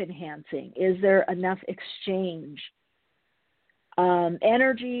life enhancing? Is there enough exchange?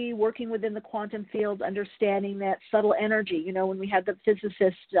 Energy, working within the quantum field, understanding that subtle energy. You know, when we had the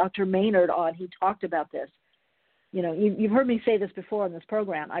physicist, Dr. Maynard, on, he talked about this. You know, you've heard me say this before on this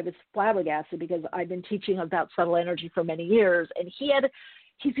program. I was flabbergasted because I've been teaching about subtle energy for many years, and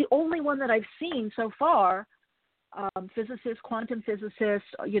he's the only one that I've seen so far. Physicists, quantum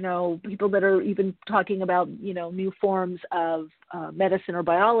physicists, you know, people that are even talking about, you know, new forms of medicine or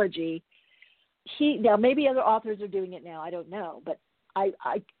biology. Now maybe other authors are doing it now, I don't know, but I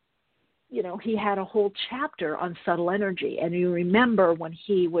you know, he had a whole chapter on subtle energy. And you remember when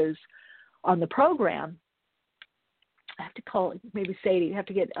he was on the program, I have to call maybe Sadie, you have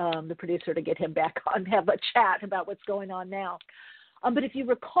to get the producer to get him back on, have a chat about what's going on now. But if you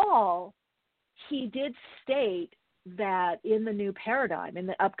recall, he did state that in the new paradigm, in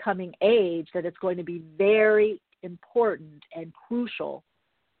the upcoming age, that it's going to be very important and crucial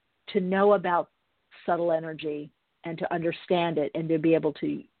to know about subtle energy and to understand it and to be able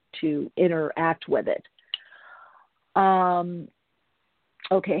to interact with it.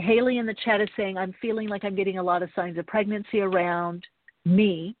 Okay, Haley in the chat is saying, I'm feeling like I'm getting a lot of signs of pregnancy around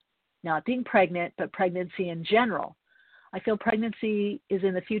me, not being pregnant, but pregnancy in general. I feel pregnancy is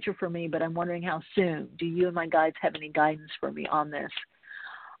in the future for me, but I'm wondering how soon. Do you and my guides have any guidance for me on this?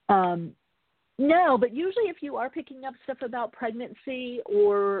 No, but usually if you are picking up stuff about pregnancy,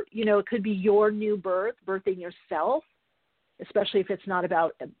 or, you know, it could be your new birth, birthing yourself, especially if it's not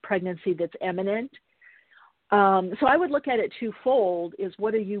about a pregnancy that's imminent. So I would look at it twofold, is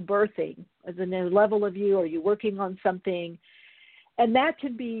what are you birthing? As a new level of you, are you working on something? And that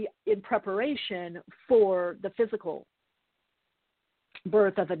can be in preparation for the physical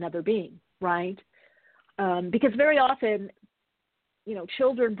birth of another being, right? Because very often, you know,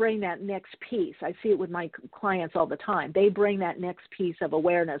 children bring that next piece. I see it with my clients all the time. They bring that next piece of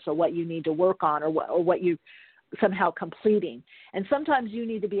awareness, or what you need to work on, or what you somehow completing. And sometimes you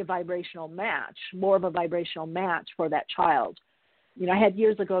need to be a vibrational match, more of a vibrational match for that child. You know, I had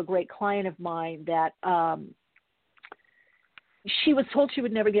years ago a great client of mine that she was told she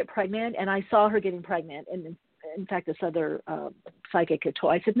would never get pregnant, and I saw her getting pregnant. And in fact, this other psychic had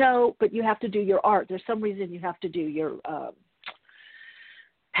told, I said, no, but you have to do your art. There's some reason you have to do your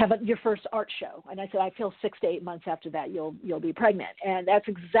have your first art show. And I said, I feel 6 to 8 months after that, you'll be pregnant. And that's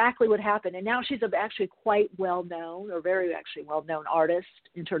exactly what happened. And now she's actually quite well-known, or very actually well-known artist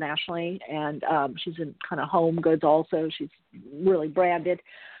internationally. And she's in kind of home goods also. She's really branded.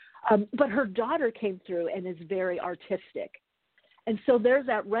 But her daughter came through and is very artistic. And so there's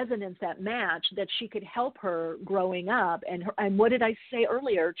that resonance, that match that she could help her growing up. And what did I say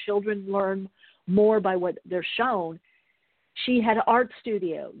earlier? Children learn more by what they're shown. She had an art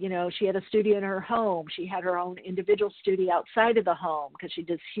studio, she had a studio in her home. She had her own individual studio outside of the home because she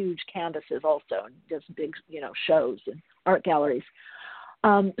does huge canvases also and does big, shows and art galleries.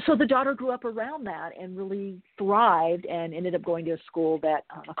 So the daughter grew up around that and really thrived and ended up going to a school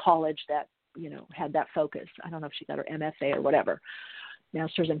a college that, had that focus. I don't know if she got her MFA or whatever,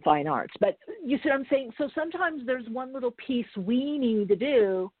 Master's in Fine Arts. But you see what I'm saying? So sometimes there's one little piece we need to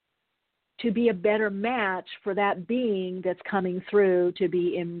do to be a better match for that being that's coming through to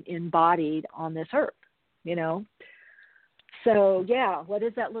be embodied on this earth, So, yeah, what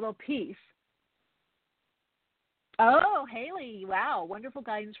is that little piece? Oh, Haley, wow, wonderful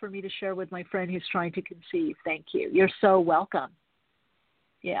guidance for me to share with my friend who's trying to conceive. Thank you. You're so welcome.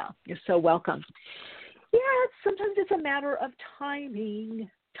 Yeah, you're so welcome. Yeah, sometimes it's a matter of timing,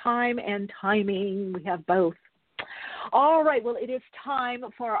 time and timing. We have both. All right, well, it is time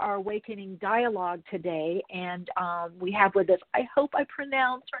for our awakening dialogue today, and we have with us, I hope I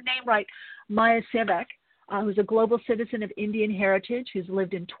pronounced her name right, Maya Svevak, who's a global citizen of Indian heritage, who's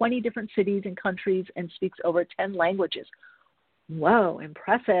lived in 20 different cities and countries and speaks over 10 languages. Whoa,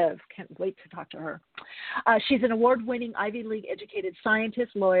 impressive. Can't wait to talk to her. She's an award-winning Ivy League-educated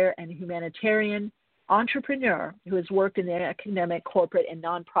scientist, lawyer, and humanitarian entrepreneur who has worked in the academic, corporate, and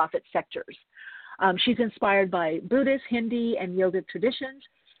nonprofit sectors. She's inspired by Buddhist, Hindi, and yogic traditions.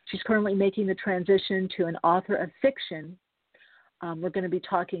 She's currently making the transition to an author of fiction. We're going to be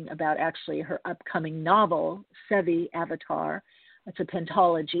talking about actually her upcoming novel, Sevi Avatar. It's a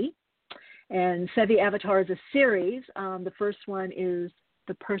pentology. And Sevi Avatar is a series. The first one is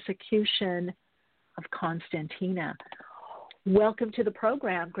The Persecution of Constantina. Welcome to the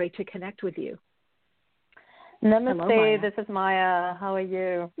program. Great to connect with you. Namaste, Hello, Maya. This is Maya. How are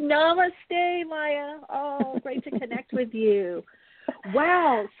you? Namaste, Maya. Oh, great to connect with you.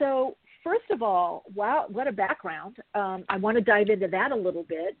 Wow. So first of all, wow, what a background. I want to dive into that a little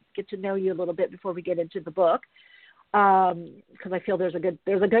bit, get to know you a little bit before we get into the book, because I feel there's a good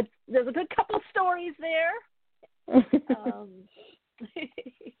couple of stories there.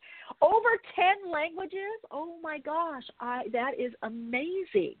 Over 10 languages. Oh my gosh, that is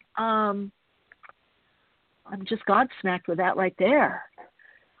amazing. I'm just gobsmacked with that right there.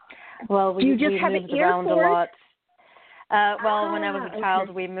 Well, we moved around a lot. When I was a child,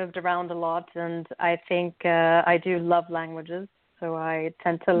 we moved around a lot, and I think I do love languages, so I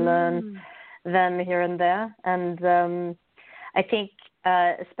tend to learn them here and there. And I think,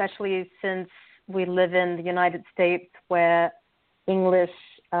 especially since we live in the United States, where English,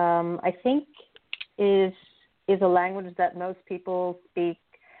 I think, is a language that most people speak.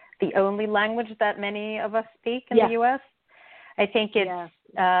 The only language that many of us speak in the U.S. I think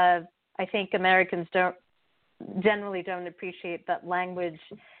I think Americans generally don't appreciate that language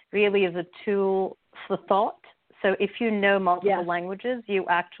really is a tool for thought. So if you know multiple languages, you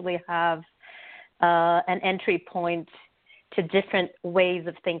actually have an entry point to different ways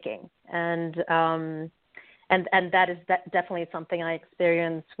of thinking, and that is definitely something I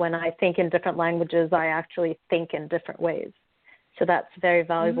experience when I think in different languages. I actually think in different ways. So that's very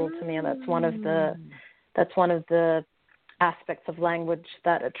valuable to me, and that's one of the aspects of language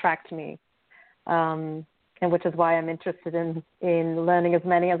that attract me, and which is why I'm interested in learning as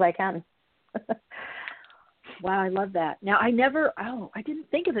many as I can. Wow, I love that. Now, I didn't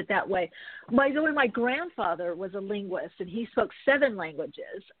think of it that way. My grandfather was a linguist, and he spoke 7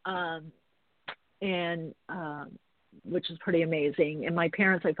 languages, which is pretty amazing. And my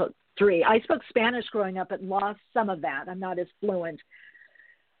parents, I spoke 3. I spoke Spanish growing up, but lost some of that. I'm not as fluent.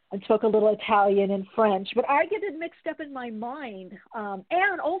 I spoke a little Italian and French, but I get it mixed up in my mind.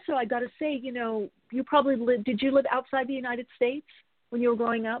 And also, I got to say, you probably did you live outside the United States when you were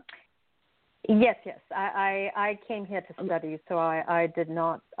growing up? Yes. I came here to study, so I did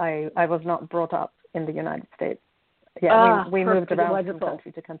not. I was not brought up in the United States. Yeah, we moved around from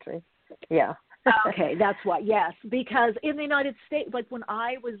country to country. Yeah. Okay, that's why. Yes, because in the United States, like when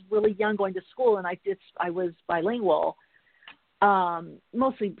I was really young, going to school, and I was bilingual,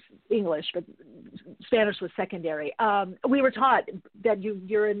 mostly English, but Spanish was secondary. We were taught that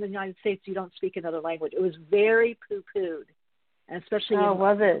you're in the United States, you don't speak another language. It was very poo-pooed, and especially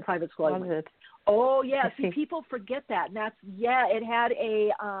in private school. Was it? Oh, yeah. See, people forget that. And that's, it had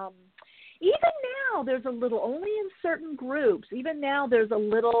a, even now there's a little, only in certain groups, even now there's a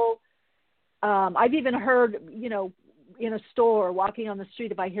little, I've even heard, in a store, walking on the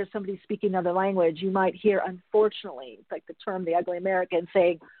street, if I hear somebody speaking another language, you might hear, unfortunately, it's like the term, the ugly American,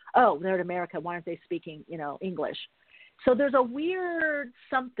 saying, oh, they're in America, why aren't they speaking, English? So there's a weird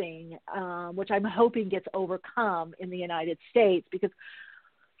something, which I'm hoping gets overcome in the United States, because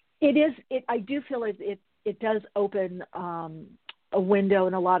I do feel it does open a window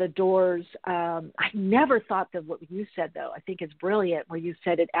and a lot of doors. I never thought that what you said, though, I think is brilliant, where you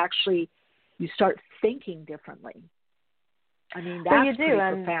said it actually, you start thinking differently. I mean, that's pretty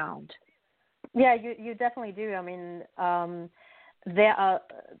profound. Yeah, you definitely do. I mean,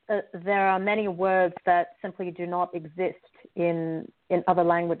 there are many words that simply do not exist in other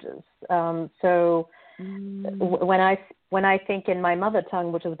languages. So when I think in my mother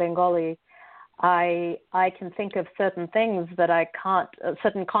tongue, which is Bengali, I can think of certain things that I can't,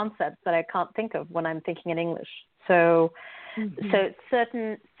 certain concepts that I can't think of when I'm thinking in English. So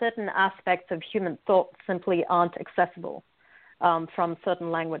certain aspects of human thought simply aren't accessible from certain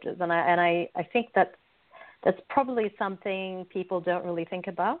languages, and I think that's probably something people don't really think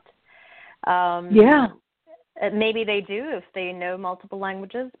about. Maybe they do if they know multiple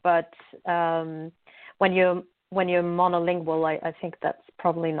languages, but when you're monolingual, I think that's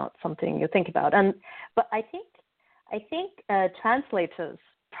probably not something you think about. But I think translators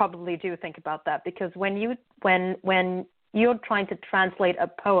probably do think about that, because when you're trying to translate a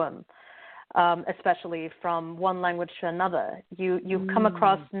poem, especially from one language to another, you come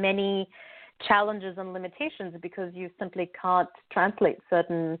across many challenges and limitations, because you simply can't translate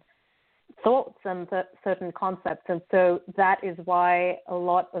certain thoughts and certain concepts. And so that is why a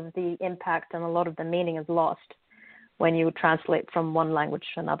lot of the impact and a lot of the meaning is lost when you translate from one language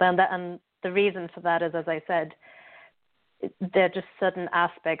to another. And the reason for that is, as I said, there are just certain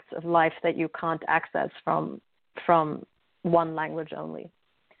aspects of life that you can't access from one language only.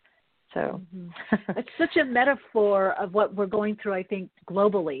 So it's such a metaphor of what we're going through, I think,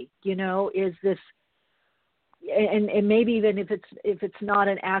 globally, is this, and maybe even if it's not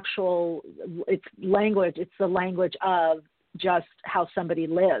an actual, it's language, it's the language of just how somebody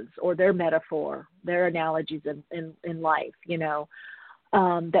lives, or their metaphor, their analogies in life,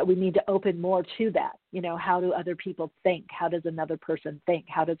 that we need to open more to that. How do other people think? How does another person think?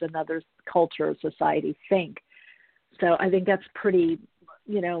 How does another culture or society think? So I think that's pretty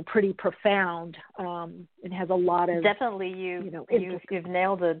profound, and has a lot of, definitely you've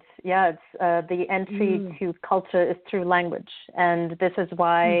nailed it. Yeah, it's the entry to culture is through language, and this is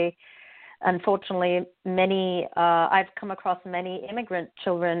why, unfortunately, I've come across many immigrant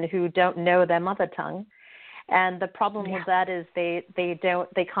children who don't know their mother tongue, and the problem with that is they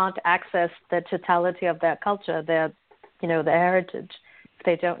can't access the totality of their culture, their heritage, if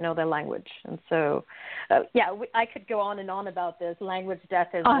they don't know their language. And so, I could go on and on about this. Language death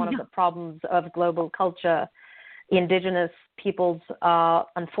is one of the problems of global culture. Indigenous peoples are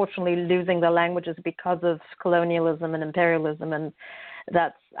unfortunately losing their languages because of colonialism and imperialism, and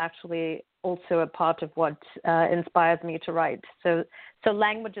that's actually also a part of what inspires me to write. So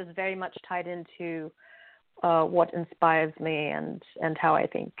language is very much tied into what inspires me and how I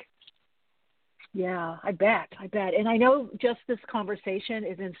think. Yeah, I bet. And I know just this conversation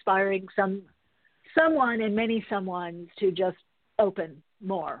is inspiring someone and many someones to just open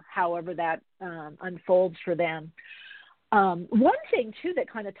more, however that unfolds for them. One thing, too, that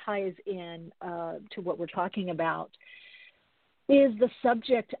kind of ties in to what we're talking about is the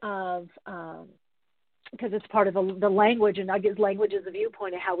subject of, because it's part of the language, and I guess language is a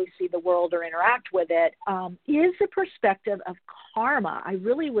viewpoint of how we see the world or interact with it, is the perspective of karma. I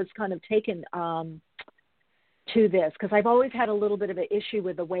really was kind of taken to this, because I've always had a little bit of an issue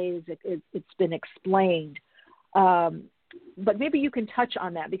with the ways it's been explained. But maybe you can touch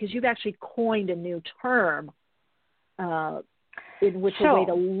on that, because you've actually coined a new term in which a way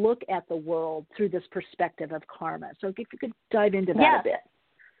to look at the world through this perspective of karma. So if you could dive into that a bit.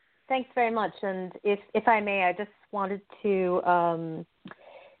 Thanks very much. And if I may, I just wanted to,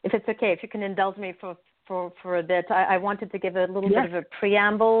 if it's okay, if you can indulge me for a bit, I wanted to give a little bit of a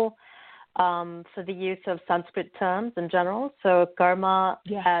preamble for the use of Sanskrit terms in general. So karma,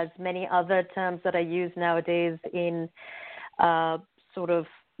 as many other terms that I use nowadays in sort of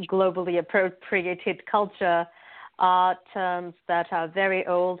globally appropriated culture, are terms that are very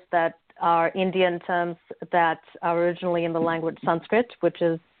old, that are Indian terms that are originally in the language Sanskrit, which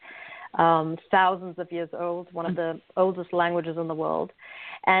is thousands of years old, one of the oldest languages in the world.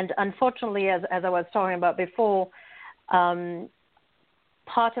 And unfortunately, as I was talking about before,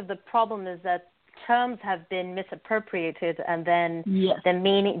 part of the problem is that terms have been misappropriated, and then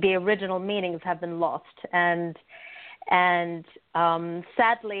the original meanings have been lost. And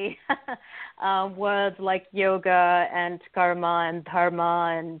sadly, words like yoga and karma and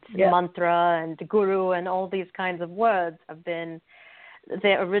dharma and mantra and guru and all these kinds of words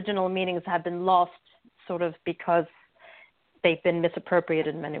their original meanings have been lost, sort of because they've been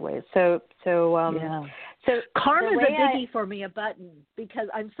misappropriated in many ways. So karma is a biggie for me, a button, because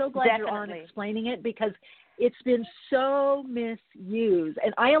I'm so glad you're on explaining it, because it's been so misused.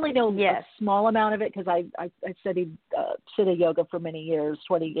 And I only know a small amount of it because I studied Siddha yoga for many years,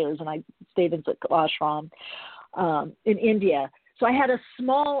 20 years, and I stayed in ashram in India. So I had a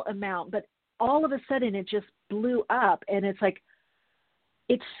small amount, but all of a sudden it just blew up, and it's like,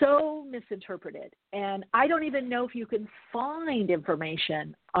 it's so misinterpreted. And I don't even know if you can find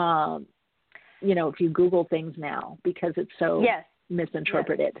information, if you Google things now, because it's so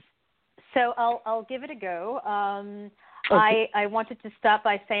misinterpreted. Yes. So I'll give it a go. Okay. I wanted to start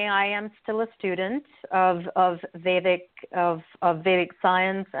by saying I am still a student of Vedic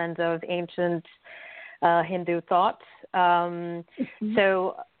science and of ancient Hindu thought.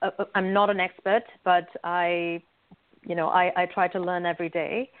 So I'm not an expert, but I try to learn every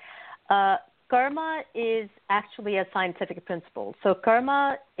day. Karma is actually a scientific principle. So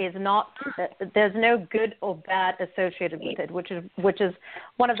karma is not, there's no good or bad associated with it, which is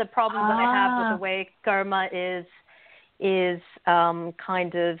one of the problems that I have with the way karma is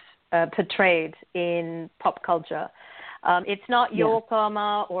kind of portrayed in pop culture. It's not your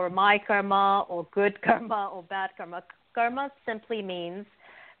karma or my karma or good karma or bad karma. Karma simply means,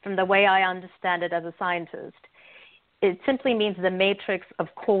 from the way I understand it as a scientist, it simply means the matrix of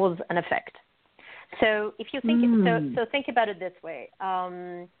cause and effect. So if you think so think about it this way,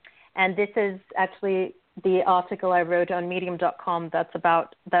 and this is actually the article I wrote on Medium.com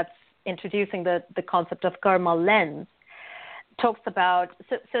that's introducing the concept of Karmalens. Talks about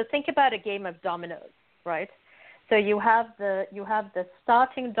so think about a game of dominoes, right? So you have the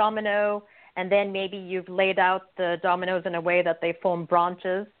starting domino, and then maybe you've laid out the dominoes in a way that they form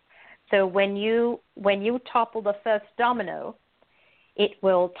branches. So when you topple the first domino, it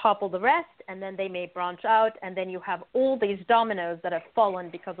will topple the rest, and then they may branch out, and then you have all these dominoes that have fallen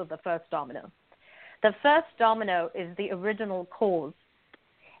because of the first domino. The first domino is the original cause,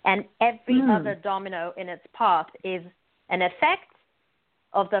 and every other domino in its path is an effect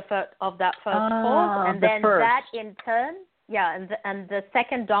of that first cause, and then that in turn, and the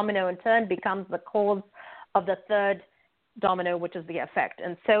second domino in turn becomes the cause of the third domino, which is the effect.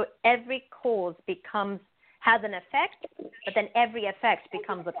 And so every cause has an effect, but then every effect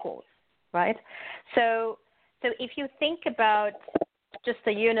becomes a cause, right? So if you think about just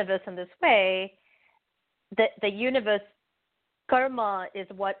the universe in this way, the universe, karma is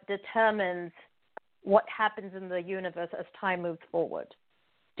what determines what happens in the universe as time moves forward.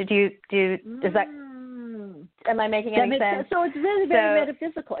 Am I making any sense? So it's very, very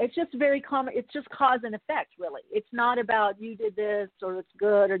metaphysical. It's just very common. It's just cause and effect, really. It's not about you did this or it's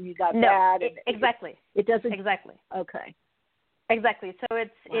good or you got bad. Exactly. It doesn't. Exactly. Okay. Exactly. So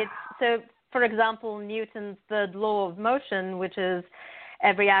so for example, Newton's third law of motion, which is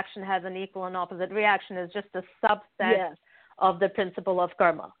every action has an equal and opposite reaction, is just a subset of the principle of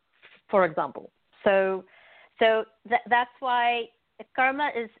karma, for example. So that's why karma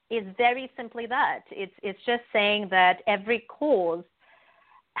is very simply that. It's just saying that every cause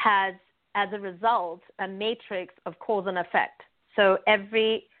has, as a result, a matrix of cause and effect. So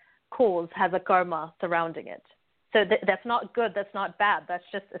every cause has a karma surrounding it. So that's not good, that's not bad. That's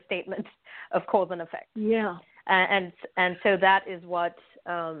just a statement of cause and effect. Yeah. And so that is what.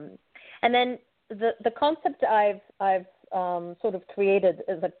 And then the concept I've sort of created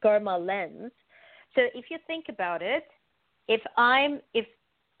is a karma lens. So if you think about it, if I'm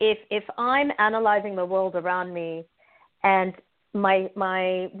analyzing the world around me, and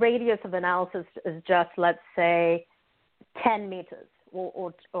my radius of analysis is just, let's say, 10 meters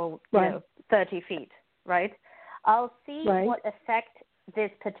or 30 feet, right? I'll see what effect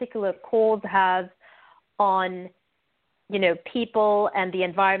this particular cause has on, people and the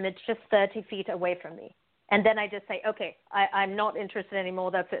environment just 30 feet away from me. And then I just say, okay, I'm not interested anymore.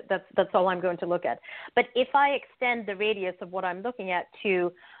 That's it. That's all I'm going to look at. But if I extend the radius of what I'm looking at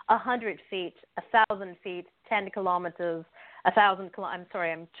to 100 feet, 1,000 feet, 10 kilometers, 1,000 I'm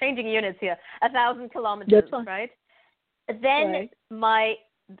sorry, I'm changing units here. 1,000 kilometers, right? Then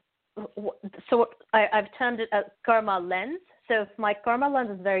I've termed it a karma lens. So if my karma lens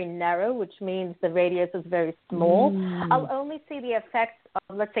is very narrow, which means the radius is very small, I'll only see the effects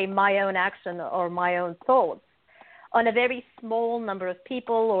of, let's say, my own action or my own thoughts on a very small number of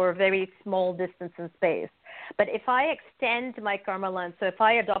people or a very small distance in space. But if I extend my karma lens, so if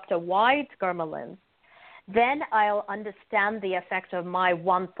I adopt a wide karma lens, then I'll understand the effect of my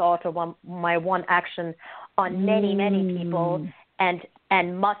one thought or my one action on many, many people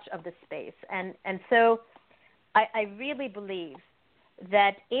and much of the space. And so I really believe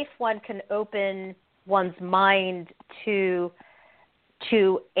that if one can open one's mind to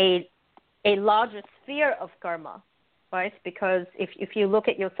a larger sphere of karma, right? Because if you look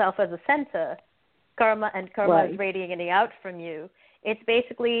at yourself as a center, karma is radiating out from you. It's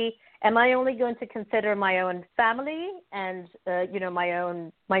basically, am I only going to consider my own family and my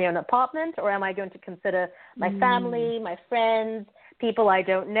own apartment, or am I going to consider my family, my friends, people I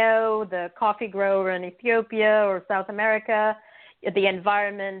don't know, the coffee grower in Ethiopia or South America, the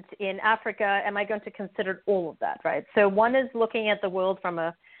environment in Africa? Am I going to consider all of that, right? So one is looking at the world from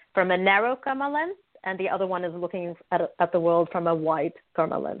a narrow karma lens, and the other one is looking at the world from a wide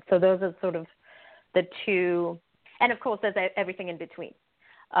karma lens. So those are sort of the two, and of course there's everything in between.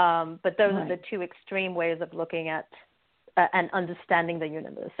 But those are the two extreme ways of looking at and understanding the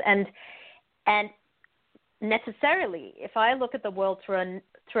universe. And necessarily, if I look at the world through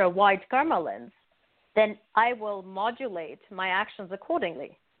a wide karma lens, then I will modulate my actions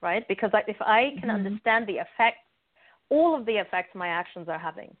accordingly, right? Because if I can understand the effects, all of the effects my actions are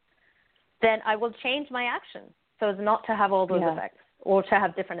having, then I will change my action so as not to have all those effects or to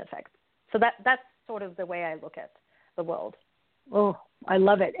have different effects. So that's sort of the way I look at the world. Oh, I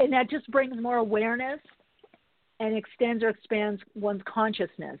love it. And that just brings more awareness and extends or expands one's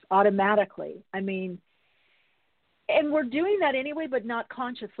consciousness automatically. I mean, and we're doing that anyway, but not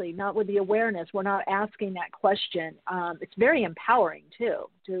consciously, not with the awareness. We're not asking that question. It's very empowering, too,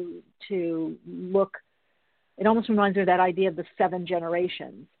 to look. It almost reminds me of that idea of the 7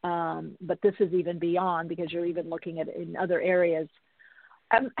 generations. But this is even beyond, because you're even looking at it in other areas.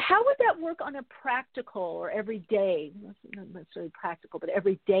 How would that work on a practical or everyday, not necessarily practical, but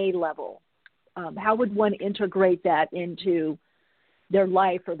everyday level? How would one integrate that into their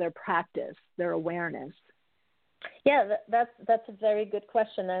life or their practice, their awareness? Yeah, that's a very good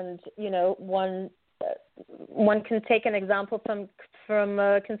question, and one can take an example from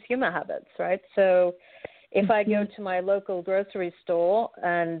consumer habits, right? So, if I go to my local grocery store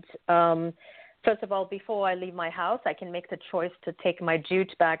and first of all, before I leave my house, I can make the choice to take my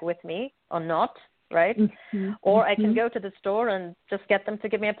jute bag with me or not, right? Or I can go to the store and just get them to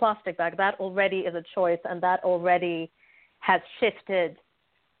give me a plastic bag. That already is a choice, and that already has shifted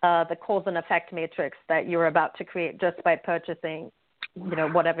the cause and effect matrix that you're about to create just by purchasing,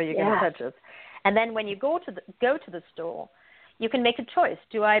 whatever you're going to purchase. And then when you go to the store, you can make a choice.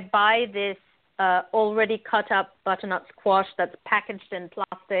 Do I buy this already cut up butternut squash that's packaged in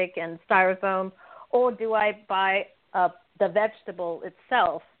plastic and styrofoam, or do I buy the vegetable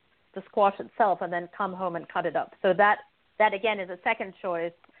itself, the squash itself, and then come home and cut it up? So that again is a second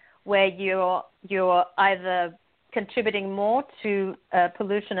choice, where you're either contributing more to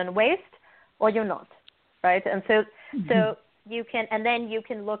pollution and waste, or you're not, right? And so you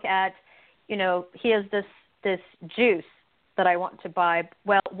can look at, here's this juice that I want to buy.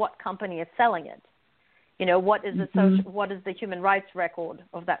 Well, what company is selling it? What is what is the human rights record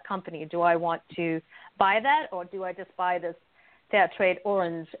of that company? Do I want to buy that, or do I just buy this fair trade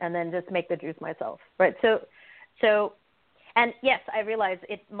orange and then just make the juice myself, right? So, and yes, I realize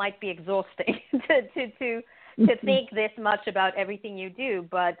it might be exhausting to think this much about everything you do,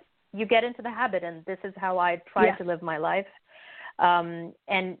 but you get into the habit, and this is how I try to live my life.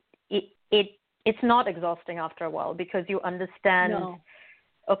 And it's not exhausting after a while, because you understand,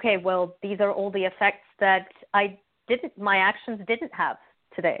 okay, well, these are all the effects that my actions didn't have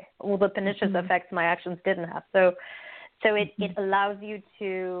today, all the pernicious effects my actions didn't have. So it allows you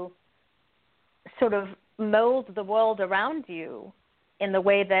to sort of mold the world around you in the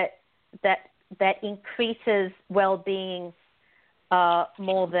way that increases well-being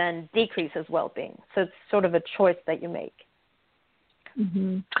more than decreases well-being. So it's sort of a choice that you make.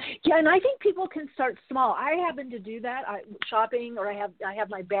 Yeah, and I think people can start small. I happen to do that. Shopping, or I have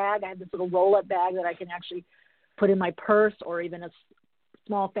my bag. I have this little roll-up bag that I can actually put in my purse, or even a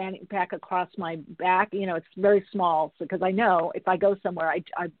small fanny pack across my back. It's very small, because I know if I go somewhere,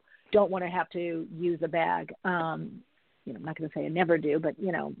 I don't want to have to use a bag. I'm not going to say I never do, but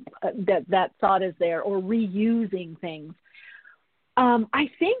that thought is there, or reusing things. I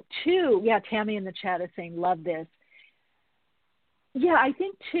think too. Yeah, Tammy in the chat is saying, "Love this." Yeah, I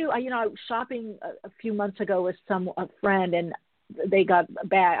think too. I was shopping a few months ago with a friend, and they got a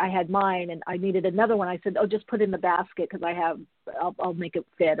bag. I had mine, and I needed another one. I said, "Oh, just put it in the basket because I'll make it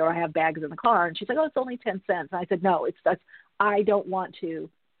fit, or I have bags in the car." And she's like, "Oh, it's only 10 cents." And I said, "No, I don't want to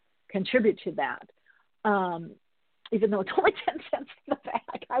contribute to that, even though it's only 10 cents in the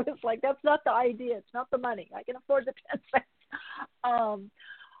bag." I was like, "That's not the idea. It's not the money. I can afford the 10 cents."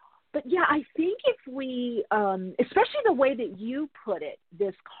 But yeah, I think if we, especially the way that you put it,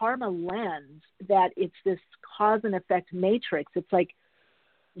 this karma lens, that it's this cause and effect matrix. It's like,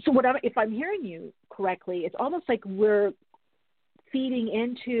 so if I'm hearing you correctly, it's almost like we're feeding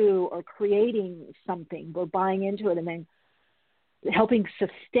into or creating something. We're buying into it and then helping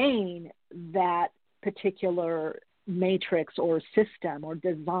sustain that particular matrix or system or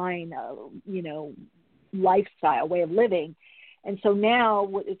design, lifestyle, way of living. And so now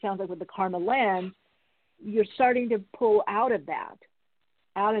it sounds like with the karma lens, you're starting to pull out of that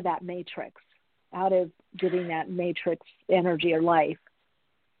matrix, out of giving that matrix energy or life.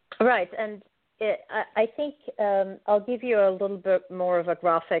 Right. And I think I'll give you a little bit more of a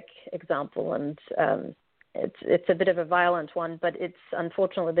graphic example, and it's a bit of a violent one, but it's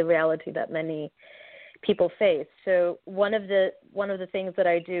unfortunately the reality that many people face. So one of the things that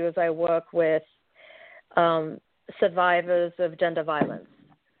I do is I work with survivors of gender violence,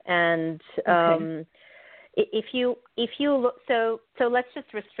 and if you look, so let's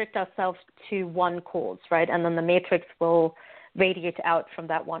just restrict ourselves to one cause, right? And then the matrix will radiate out from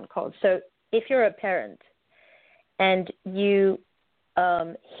that one cause. So if you're a parent and you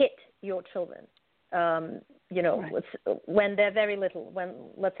hit your children, right, when they're very little, when,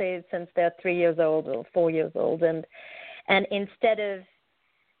 let's say, since they're 3 years old or 4 years old, and instead of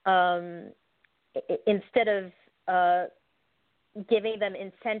giving them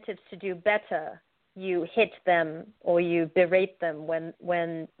incentives to do better, you hit them or you berate them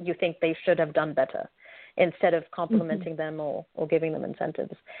when you think they should have done better, instead of complimenting them or giving them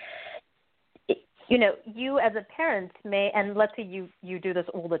incentives. You as a parent may, and let's say you do this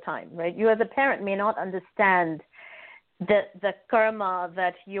all the time, right? You as a parent may not understand the karma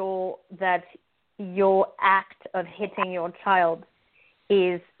that your act of hitting your child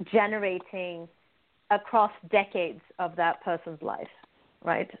is generating across decades of that person's life,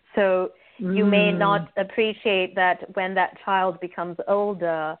 right? So you may not appreciate that when that child becomes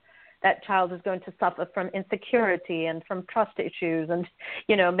older, that child is going to suffer from insecurity and from trust issues, and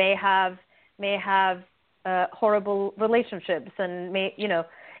may have horrible relationships, and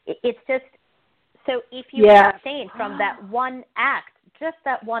it's just, so if you abstain from that one act, just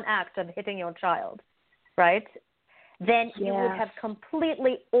that one act of hitting your child, right, then you would have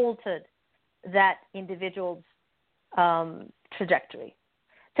completely altered that individual's trajectory.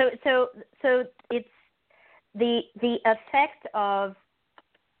 So it's the effect of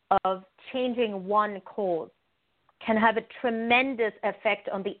changing one cause can have a tremendous effect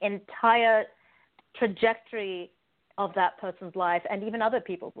on the entire trajectory of that person's life and even other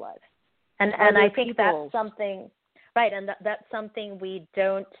people's lives. And I think that's something, right, and that's something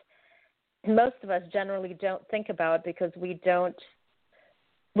most of us generally don't think about, because we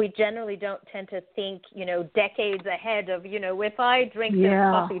generally don't tend to think, decades ahead of, if I drink this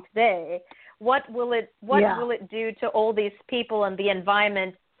coffee today, what will it do to all these people and the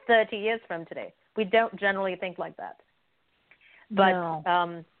environment 30 years from today? We don't generally think like that. But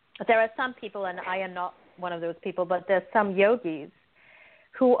there are some people, and I am not one of those people, but there's some yogis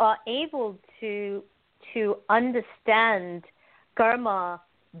who are able to understand karma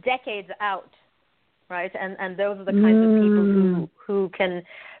decades out, right? And those are the kinds of people who can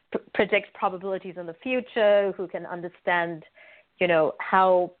predict probabilities in the future, who can understand,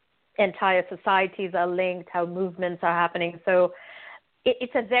 how entire societies are linked, how movements are happening. So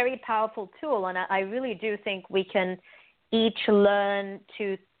it's a very powerful tool, and I really do think we can each learn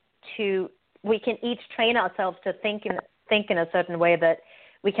we can each train ourselves to think in a certain way that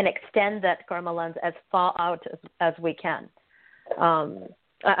we can extend that karma lens as far out as we can.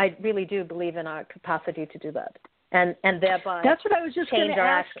 I really do believe in our capacity to do that, and thereby that's what I was just going to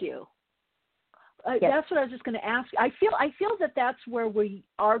ask action. you. That's what I was just going to ask. I feel that that's where we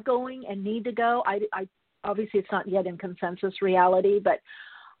are going and need to go. I obviously it's not yet in consensus reality, but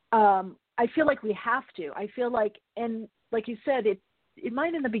I feel like we have to. I feel like, and like you said, it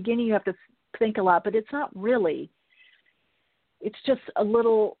might in the beginning you have to think a lot, but it's not really. It's just a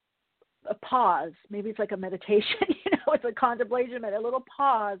pause. Maybe it's like a meditation, it's a contemplation, a little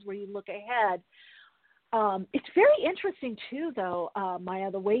pause where you look ahead. It's very interesting too, though,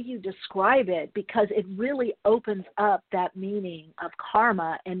 Maya, the way you describe it, because it really opens up that meaning of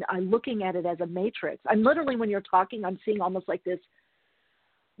karma, and I'm looking at it as a matrix. I'm literally, when you're talking, I'm seeing almost like this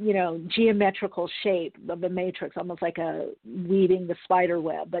geometrical shape of the matrix, almost like a weaving the spider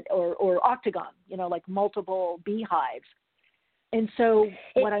web, but or octagon, like multiple beehives. And so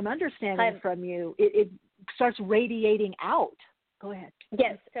what I'm understanding from you, it starts radiating out. Go ahead.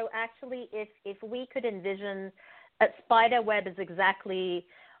 Yes. So actually, if we could envision a spider web is exactly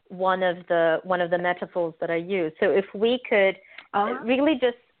one of the metaphors that I use. So if we could really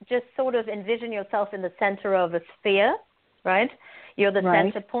just sort of envision yourself in the center of a sphere, right? You're the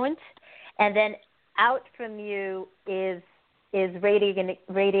center point, and then out from you is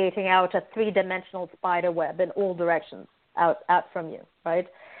radiating out a three-dimensional spider web in all directions out from you, right?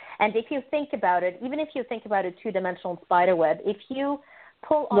 And if you think about it, even if you think about a two-dimensional spider web, if you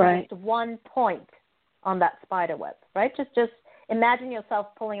pull on just one point on that spider web, right? Just imagine yourself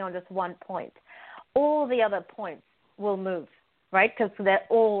pulling on just one point. All the other points will move, right? Because they're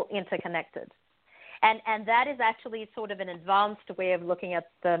all interconnected. And that is actually sort of an advanced way of looking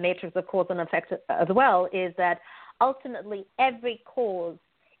at the matrix of cause and effect as well, is that ultimately every cause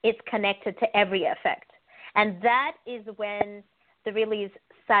is connected to every effect. And that is when the really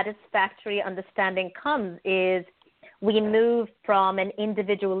satisfactory understanding comes, is we move from an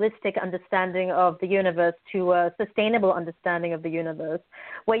individualistic understanding of the universe to a sustainable understanding of the universe,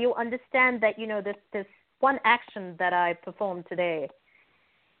 where you understand that, this one action that I performed today,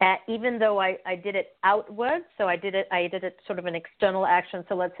 even though I did it outward, so I did it sort of an external action.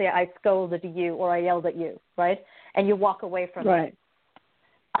 So let's say I scolded you or I yelled at you, right? And you walk away from it.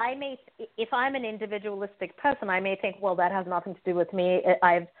 If I'm an individualistic person, I may think, well, that has nothing to do with me.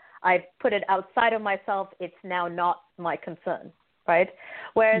 I've put it outside of myself. It's now not my concern, right?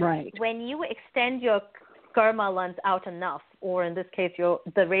 Whereas when you extend your karma lens out enough, or in this case,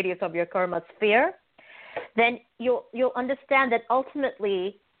 the radius of your karma sphere, then you'll understand that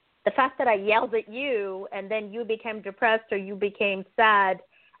ultimately the fact that I yelled at you and then you became depressed or you became sad,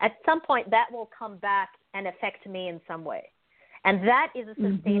 at some point that will come back and affect me in some way. And that is a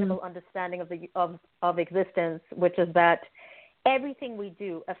sustainable understanding of existence, which is that everything we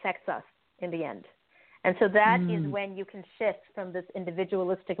do affects us in the end. And so that is when you can shift from this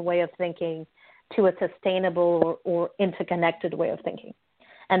individualistic way of thinking to a sustainable or interconnected way of thinking.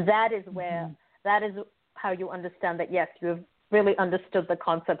 And that is where, that is how you understand that, yes, you've really understood the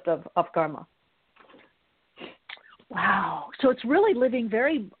concept of karma. Wow. So it's really living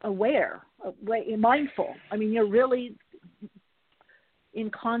very aware, mindful. I mean, you're really in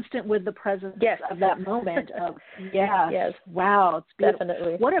constant with the presence of that moment. Yes. Wow. It's beautiful.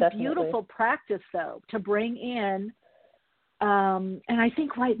 Definitely. What a beautiful practice, though, to bring in. And I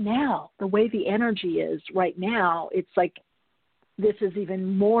think right now, the way the energy is right now, it's like this is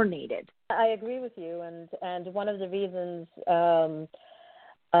even more needed. I agree with you. And one of the reasons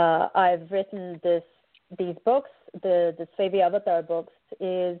I've written these books, the Svevak Avatar books,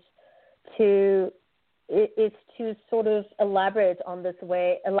 is to sort of elaborate on this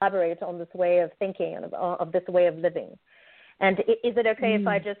way of thinking and of this way of living. And is it okay if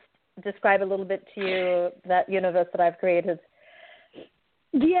I just describe a little bit to you that universe that I've created?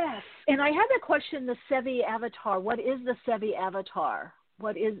 Yes. And I have a question, the Svevak Avatar. What is the Svevak Avatar? So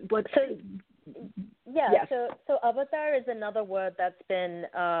avatar is another word that's been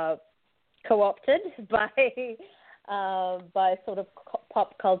co-opted by sort of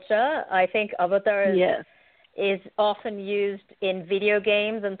pop culture. I think avatar is often used in video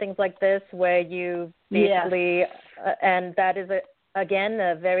games and things like this, where you basically, and that is again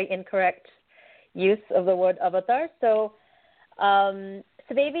a very incorrect use of the word avatar. So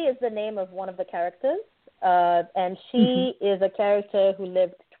Svevak is the name of one of the characters, and she is a character who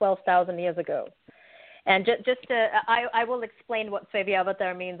lived 12,000 years ago. And I will explain what Svevak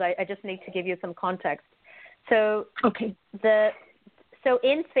Avatar means. I just need to give you some context. So in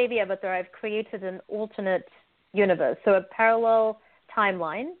Svevak Avatar, I've created an alternate universe, so a parallel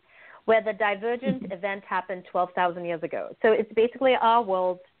timeline where the divergent event happened 12,000 years ago. So it's basically our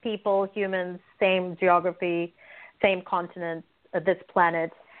world, people, humans, same geography, same continent, this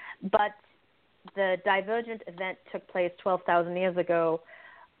planet, but the divergent event took place 12,000 years ago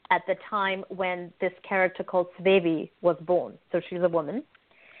at the time when this character called Svevak was born. So she's a woman,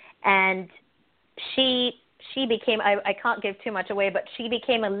 and she became, I can't give too much away, but she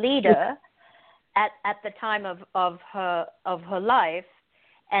became a leader at the time of her life,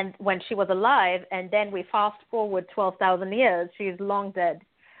 and when she was alive. And then we fast forward 12,000 years, she's long dead.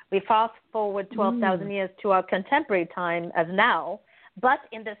 We fast forward 12,000 years to our contemporary time as now, but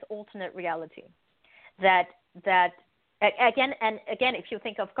in this alternate reality. That again, if you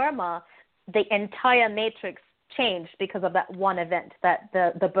think of karma, the entire matrix changed because of that one event, that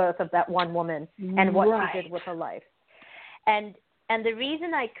the birth of that one woman and what she did with her life. And And the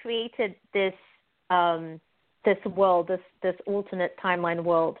reason I created this this world, this alternate timeline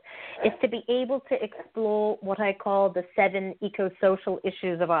world, is to be able to explore what I call the 7 eco-social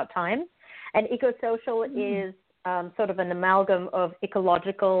issues of our time. And eco-social is sort of an amalgam of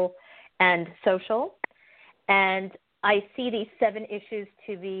ecological and social. And I see these 7 issues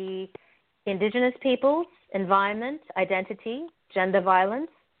to be indigenous peoples, environment, identity, gender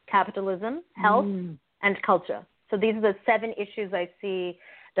violence, capitalism, health, and culture. So these are the 7 issues I see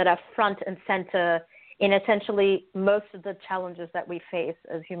that are front and center in essentially most of the challenges that we face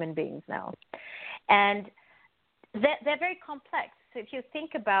as human beings now. And they're very complex. So if you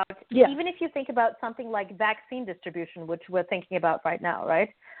think about, even if you think about something like vaccine distribution, which we're thinking about right now, right?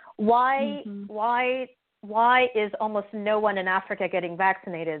 Why is almost no one in Africa getting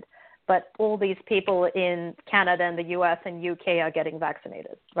vaccinated, but all these people in Canada and the US and UK are getting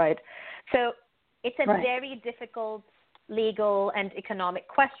vaccinated, right? So it's a very difficult legal and economic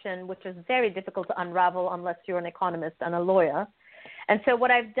question, which is very difficult to unravel unless you're an economist and a lawyer. And so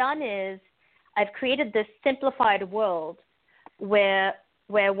what I've done is I've created this simplified world where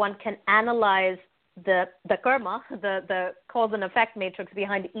one can analyze the karma, the cause and effect matrix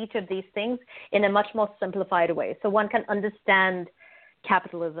behind each of these things in a much more simplified way. So one can understand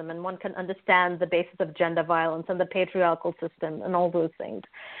capitalism, and one can understand the basis of gender violence and the patriarchal system and all those things.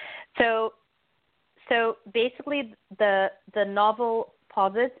 So basically, the novel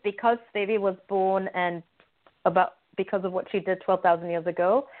posits, because Svevi was born and because of what she did 12,000 years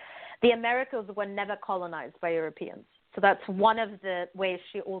ago, the Americas were never colonized by Europeans. So that's one of the ways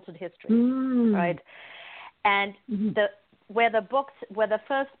she altered history, right? And where the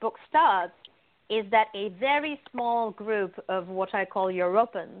first book starts is that a very small group of what I call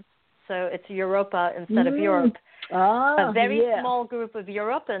Europans, so it's Europa instead of Europe, a very small group of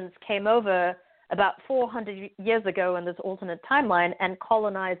Europans came over about 400 years ago in this alternate timeline and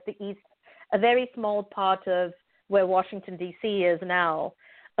colonized the East, a very small part of where Washington, D.C. is now,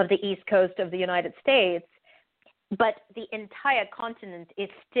 of the East Coast of the United States. But the entire continent is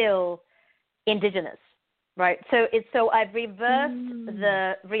still indigenous, right? So I've reversed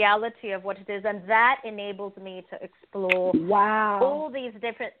the reality of what it is, and that enables me to explore all these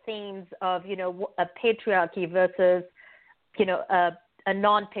different themes of, a patriarchy versus, a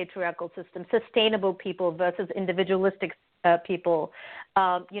non-patriarchal system, sustainable people versus individualistic people,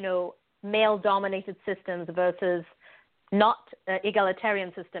 male-dominated systems versus not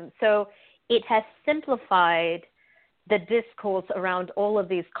egalitarian systems. So it has simplified the discourse around all of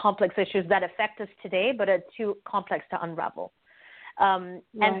these complex issues that affect us today, but are too complex to unravel. And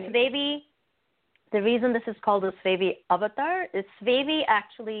Svevi, the reason this is called a Svevi avatar is Svevi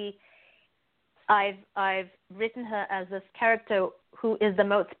actually, I've written her as this character who is the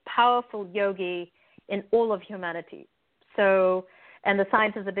most powerful yogi in all of humanity. So, and the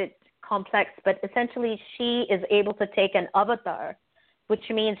science is a bit complex, but essentially she is able to take an avatar, which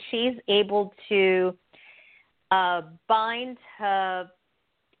means she's able to bind her,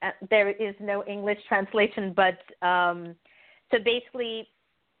 there is no English translation, but so basically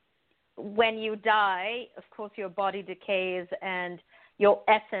when you die, of course your body decays and your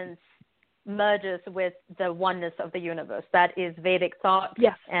essence merges with the oneness of the universe. That is Vedic thought,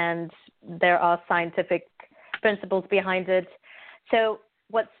 and there are scientific principles behind it. So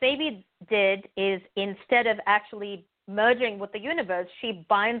what Svevi did is, instead of actually merging with the universe, she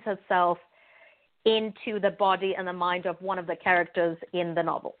binds herself into the body and the mind of one of the characters in the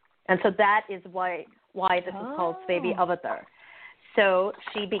novel. And so that is why this is called Svevi Avatar. So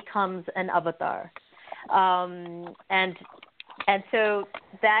she becomes an avatar. And so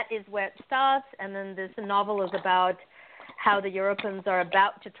that is where it starts. And then this novel is about how the Europeans are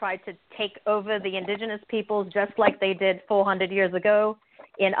about to try to take over the indigenous peoples, just like they did 400 years ago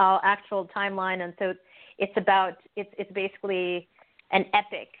in our actual timeline. And so it's basically an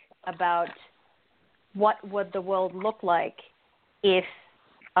epic about what would the world look like if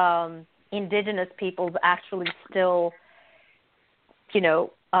indigenous peoples actually still,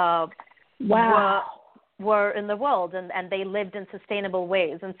 were in the world and they lived in sustainable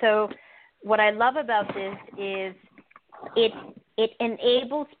ways. And so what I love about this is it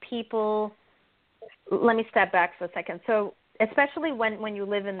enables people. Let me step back for a second. So especially when you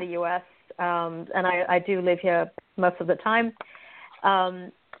live in the U.S., and I do live here most of the time,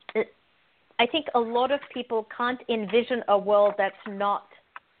 I think a lot of people can't envision a world that's not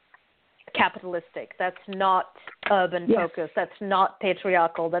capitalistic, that's not urban focused, that's not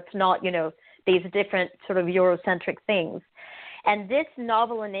patriarchal, that's not, these different sort of Eurocentric things. And this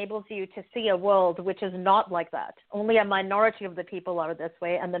novel enables you to see a world which is not like that. Only a minority of the people are this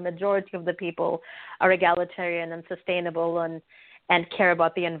way, and the majority of the people are egalitarian and sustainable and care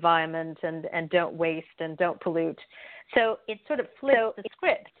about the environment and don't waste and don't pollute. So it sort of flips the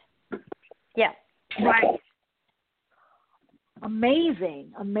script. Yeah. Right.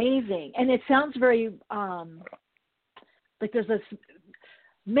 Amazing. And it sounds very like there's this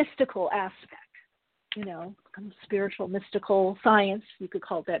mystical aspect, kind of spiritual, mystical science. You could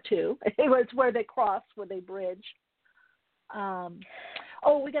call it that too. It's where they cross, where they bridge. We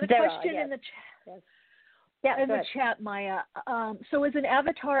got a question in the chat. Yes. Yeah, in the chat, Maya. So is an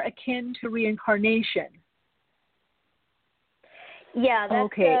avatar akin to reincarnation? Yeah. That's,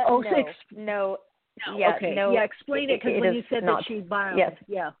 okay. No. Yeah. Okay. No. Yeah. Explain it, because when you said that she's bound. Yes.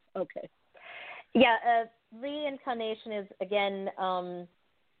 Yeah. Okay. Yeah. Reincarnation is again.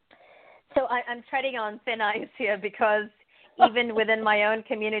 So I'm treading on thin ice here, because even within my own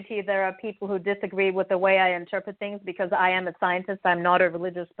community, there are people who disagree with the way I interpret things, because I am a scientist. I'm not a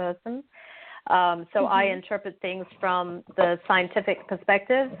religious person. So I interpret things from the scientific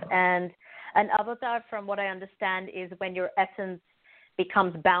perspective. And an avatar, from what I understand, is when your essence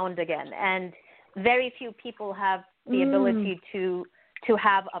becomes bound again. And very few people have the ability to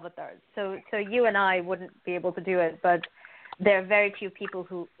have avatars. So you and I wouldn't be able to do it, but there are very few people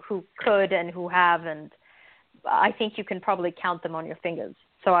who could and who have, and I think you can probably count them on your fingers.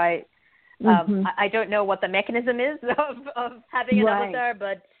 So I don't know what the mechanism is of having an avatar,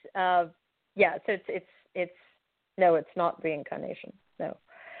 but yeah. So it's not reincarnation. No.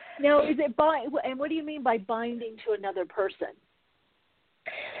 No, is it and what do you mean by binding to another person?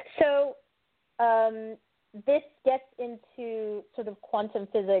 So this gets into sort of quantum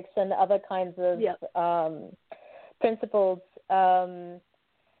physics and other kinds of principles. I'll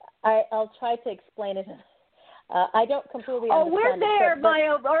try to explain it. I don't completely understand. Oh, we're there,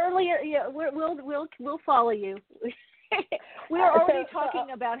 Maya. Earlier, yeah, we'll follow you. We were already talking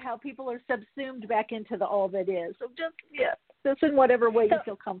about how people are subsumed back into the all that is. So just in whatever way you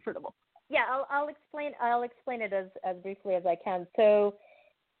feel comfortable. Yeah, I'll explain it as briefly as I can. So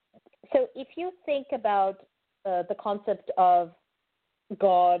if you think about the concept of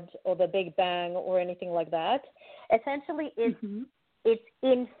God or the Big Bang or anything like that, essentially it's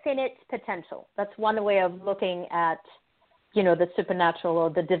infinite potential. That's one way of looking at, the supernatural or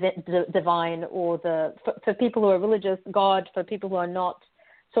the divine, or for people who are religious, God. For people who are not,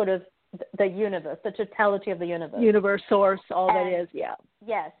 sort of the universe, the totality of the universe. Universe, source, all that is, yeah.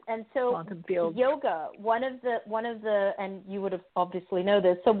 Yes, and so yoga, one of the, and you would have obviously know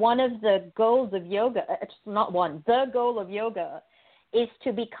this. So one of the goals of yoga, the goal of yoga, is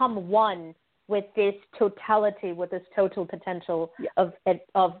to become one with this totality, with this total potential of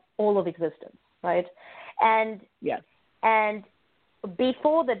all of existence, right? And and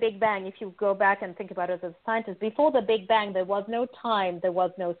before the Big Bang, if you go back and think about it as a scientist, before the Big Bang, there was no time, there was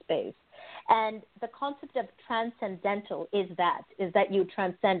no space. And the concept of transcendental is that you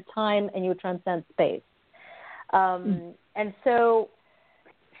transcend time and you transcend space. And so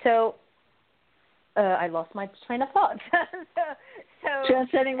I lost my train of thought. so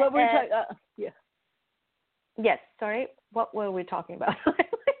transcending what we're talking. Yes. Sorry. What were we talking about?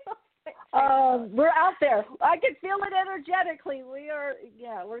 We're out there. I can feel it energetically. We are.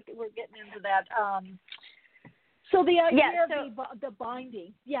 Yeah, we're getting into that. So the idea of the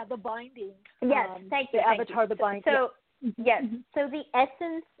binding. Yeah, the binding. Yes. Thank you. The avatar, the binding. So yes. So the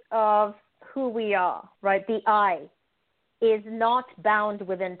essence of who we are, right? The I is not bound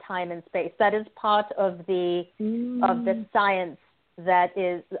within time and space. That is part of the science that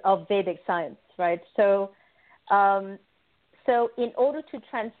is of Vedic science, right? So in order to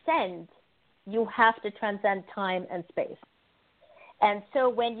transcend, you have to transcend time and space. And so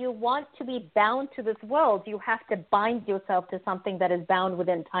when you want to be bound to this world, you have to bind yourself to something that is bound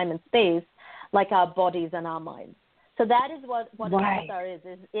within time and space, like our bodies and our minds. So that is what an avatar is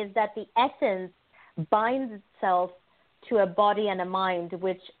that the essence binds itself to a body and a mind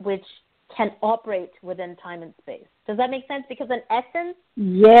which can operate within time and space. Does that make sense? Because an essence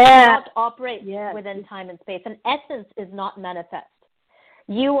cannot operate within time and space. An essence is not manifest.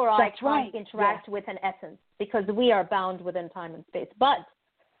 You or I can't interact with an essence because we are bound within time and space. But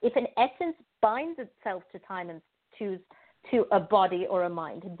if an essence binds itself to time and to a body or a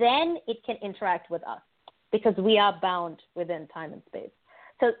mind, then it can interact with us because we are bound within time and space.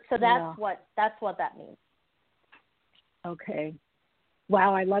 So that's what that means. Okay.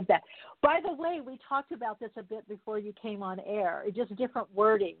 Wow, I love that. By the way, we talked about this a bit before you came on air. It's just different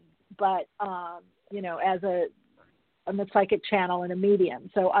wording, but as I'm a psychic channel and a medium.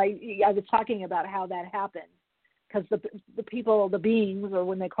 So I was talking about how that happens because the people, the beings, or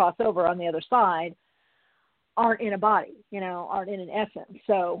when they cross over on the other side, aren't in a body, aren't in an essence.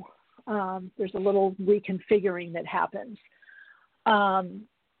 So there's a little reconfiguring that happens.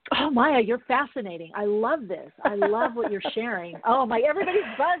 Oh, Maya, you're fascinating. I love this. I love what you're sharing. Oh my, everybody's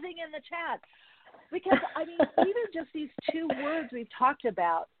buzzing in the chat. Because, I mean, even just these two words we've talked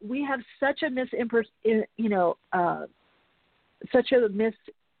about, we have such a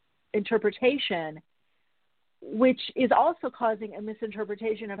misinterpretation, which is also causing a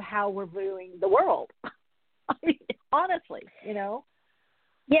misinterpretation of how we're viewing the world. I mean, honestly, Yes.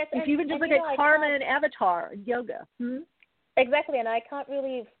 If you even just look at karma and avatar and yoga. Exactly, and I can't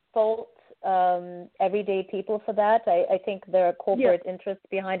really fault everyday people for that. I think there are corporate interests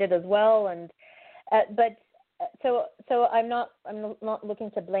behind it as well, and so I'm not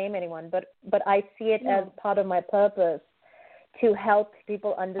looking to blame anyone, but I see it as part of my purpose to help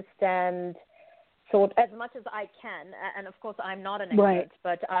people understand as much as I can, and of course I'm not an expert,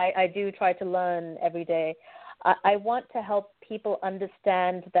 but I do try to learn every day. I want to help people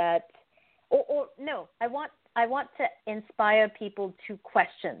understand that, I want to inspire people to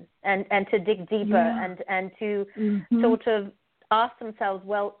question and to dig deeper and to sort of ask themselves,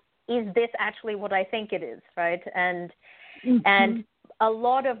 well, is this actually what I think it is, right? And a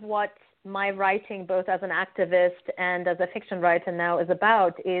lot of what my writing, both as an activist and as a fiction writer now, is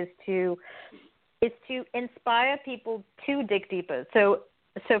about is to inspire people to dig deeper. So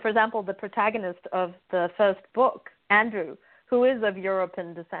for example, the protagonist of the first book, Andrew, who is of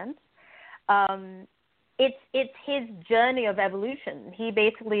European descent, it's his journey of evolution. He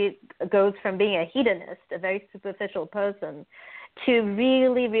basically goes from being a hedonist, a very superficial person, to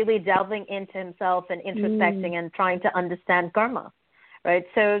really, really delving into himself and introspecting and trying to understand karma, right?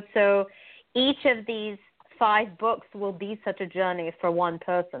 So each of these 5 books will be such a journey for one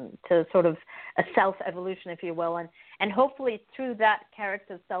person, to sort of a self-evolution, if you will. And hopefully through that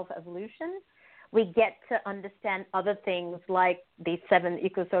character's self-evolution, we get to understand other things like these 7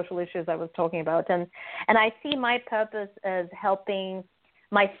 eco-social issues I was talking about. And I see my purpose as helping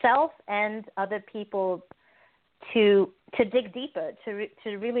myself and other people to dig deeper,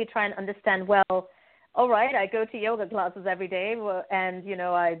 to really try and understand, well, all right, I go to yoga classes every day, and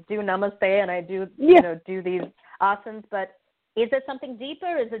I do namaste and I do do these asanas, but is there something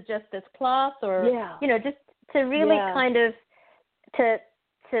deeper? Is it just this class, or just to really kind of to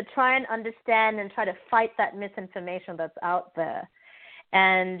try and understand and try to fight that misinformation that's out there.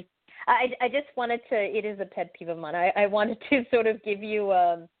 And I just wanted to, it is a pet peeve of mine, I wanted to sort of give you,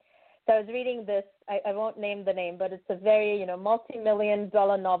 so I was reading this, I won't name the name, but it's a very,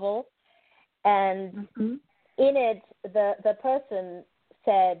 multi-million-dollar novel. And in it, the person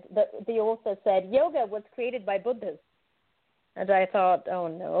said, the author said, yoga was created by Buddhists. And I thought, oh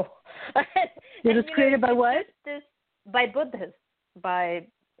no. It was created by what? By Buddhists, by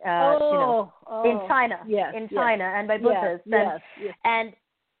in China, and by Buddhists, and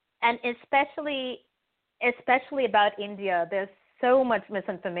especially about India, there's so much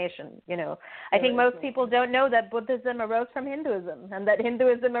misinformation. I think most people don't know that Buddhism arose from Hinduism, and that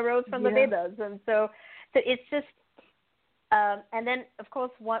Hinduism arose from the Vedas, and so it's just. And then, of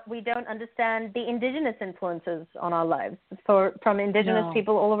course, what we don't understand the indigenous influences on our lives from indigenous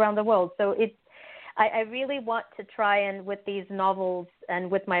people all around the world. So I really want to try and, with these novels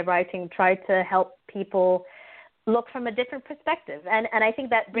and with my writing, try to help people look from a different perspective. And I think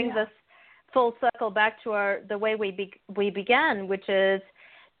that brings us full circle back to the way we began, which is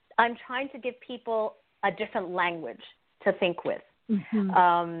I'm trying to give people a different language to think with.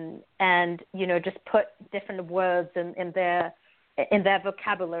 And just put different words in their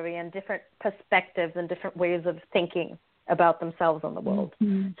vocabulary and different perspectives and different ways of thinking about themselves and the world.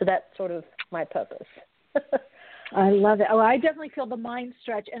 So that's sort of my purpose. I love it. Oh, I definitely feel the mind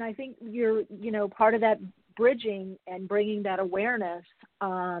stretch, and I think you're part of that bridging and bringing that awareness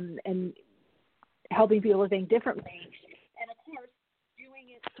and helping people to think differently, and of course doing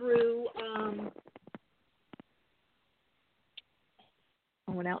it through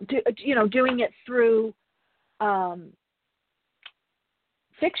doing it through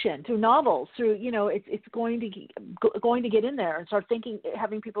fiction, through novels, through it's going to get in there and start thinking,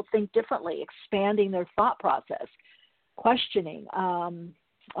 having people think differently, expanding their thought process, questioning.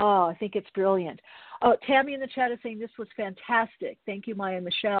 I think it's brilliant. Oh, Tammy in the chat is saying this was fantastic. Thank you, Maya and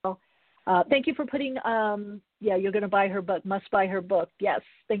Michelle. Thank you for putting, you're going to buy her book, must buy her book. Yes.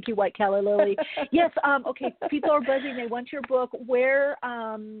 Thank you, White Calla Lily. Yes. Okay. People are buzzing. They want your book. Where,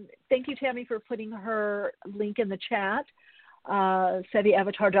 thank you, Tammy, for putting her link in the chat,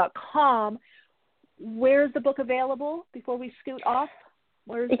 SevvyAvatar.com. Where's the book available before we scoot off?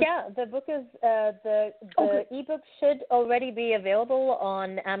 The book is, the ebook should already be available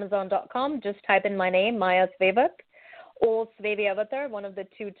on Amazon.com. Just type in my name, Maya Svevak, or Svevy Avatar, one of the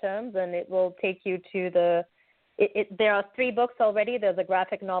 2 terms, and it will take you to there are 3 books already. There's a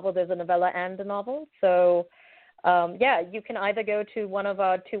graphic novel, there's a novella, and a novel. So, you can either go to one of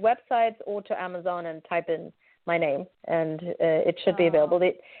our 2 websites or to Amazon and type in my name, and it should be available.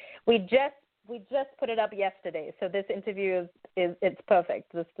 We just put it up yesterday, so this interview it's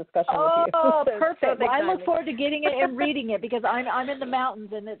perfect. This discussion with you. Oh, So perfect. Well, I timing. look forward to getting it and reading it because I'm in the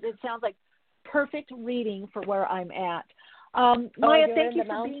mountains, and it sounds like perfect reading for where I'm at. Maya, thank you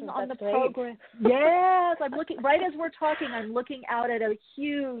for being on the program. Yes, I'm looking right as we're talking. I'm looking out at a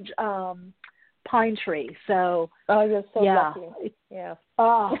huge pine tree. So you're so lucky. Yeah.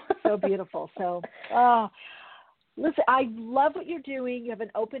 Oh, so beautiful. So listen, I love what you're doing. You have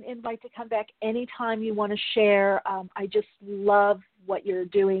an open invite to come back anytime you want to share. I just love what you're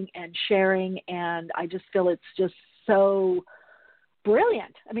doing and sharing, and I just feel it's just so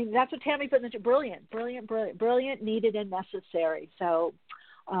brilliant. I mean, that's what Tammy put in the brilliant, needed and necessary. So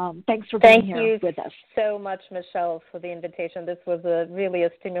thanks for being here with us. Thank you so much, Michelle, for the invitation. This was really a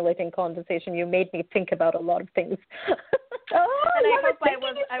stimulating conversation. You made me think about a lot of things. And I hope I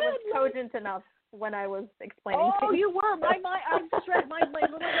was cogent enough when I was explaining things. Oh, you were. I'm stretched. My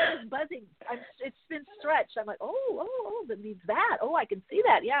little head is buzzing. It's been stretched. I'm like, oh, that means that. Oh, I can see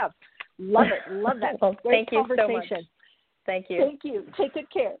that. Yeah. Love it. Love that. Well, Great thank you so much. Thank you. Thank you. Take good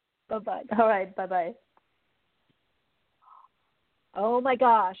care. Bye-bye. All right. Bye-bye. Oh, my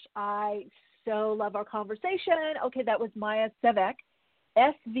gosh. I so love our conversation. Okay, that was Maya Svevak,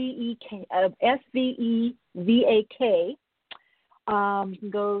 S-V-E-V-A-K. You can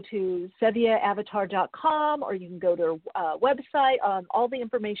go to seviaavatar.com, or you can go to our website. All the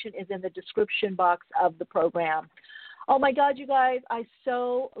information is in the description box of the program. Oh, my God, you guys, I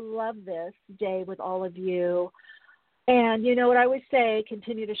so love this day with all of you. And you know what I always say,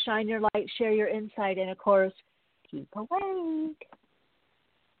 continue to shine your light, share your insight, and, of course, keep awake.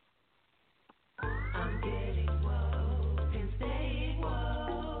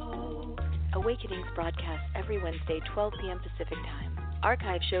 Awakenings broadcasts every Wednesday, 12 p.m. Pacific Time.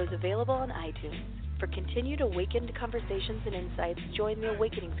 Archive shows available on iTunes. For continued awakened conversations and insights, join the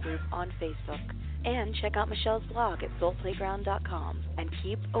Awakenings group on Facebook. And check out Michelle's blog at soulplayground.com. And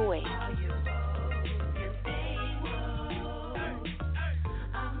keep awake.